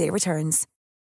 365-day returns.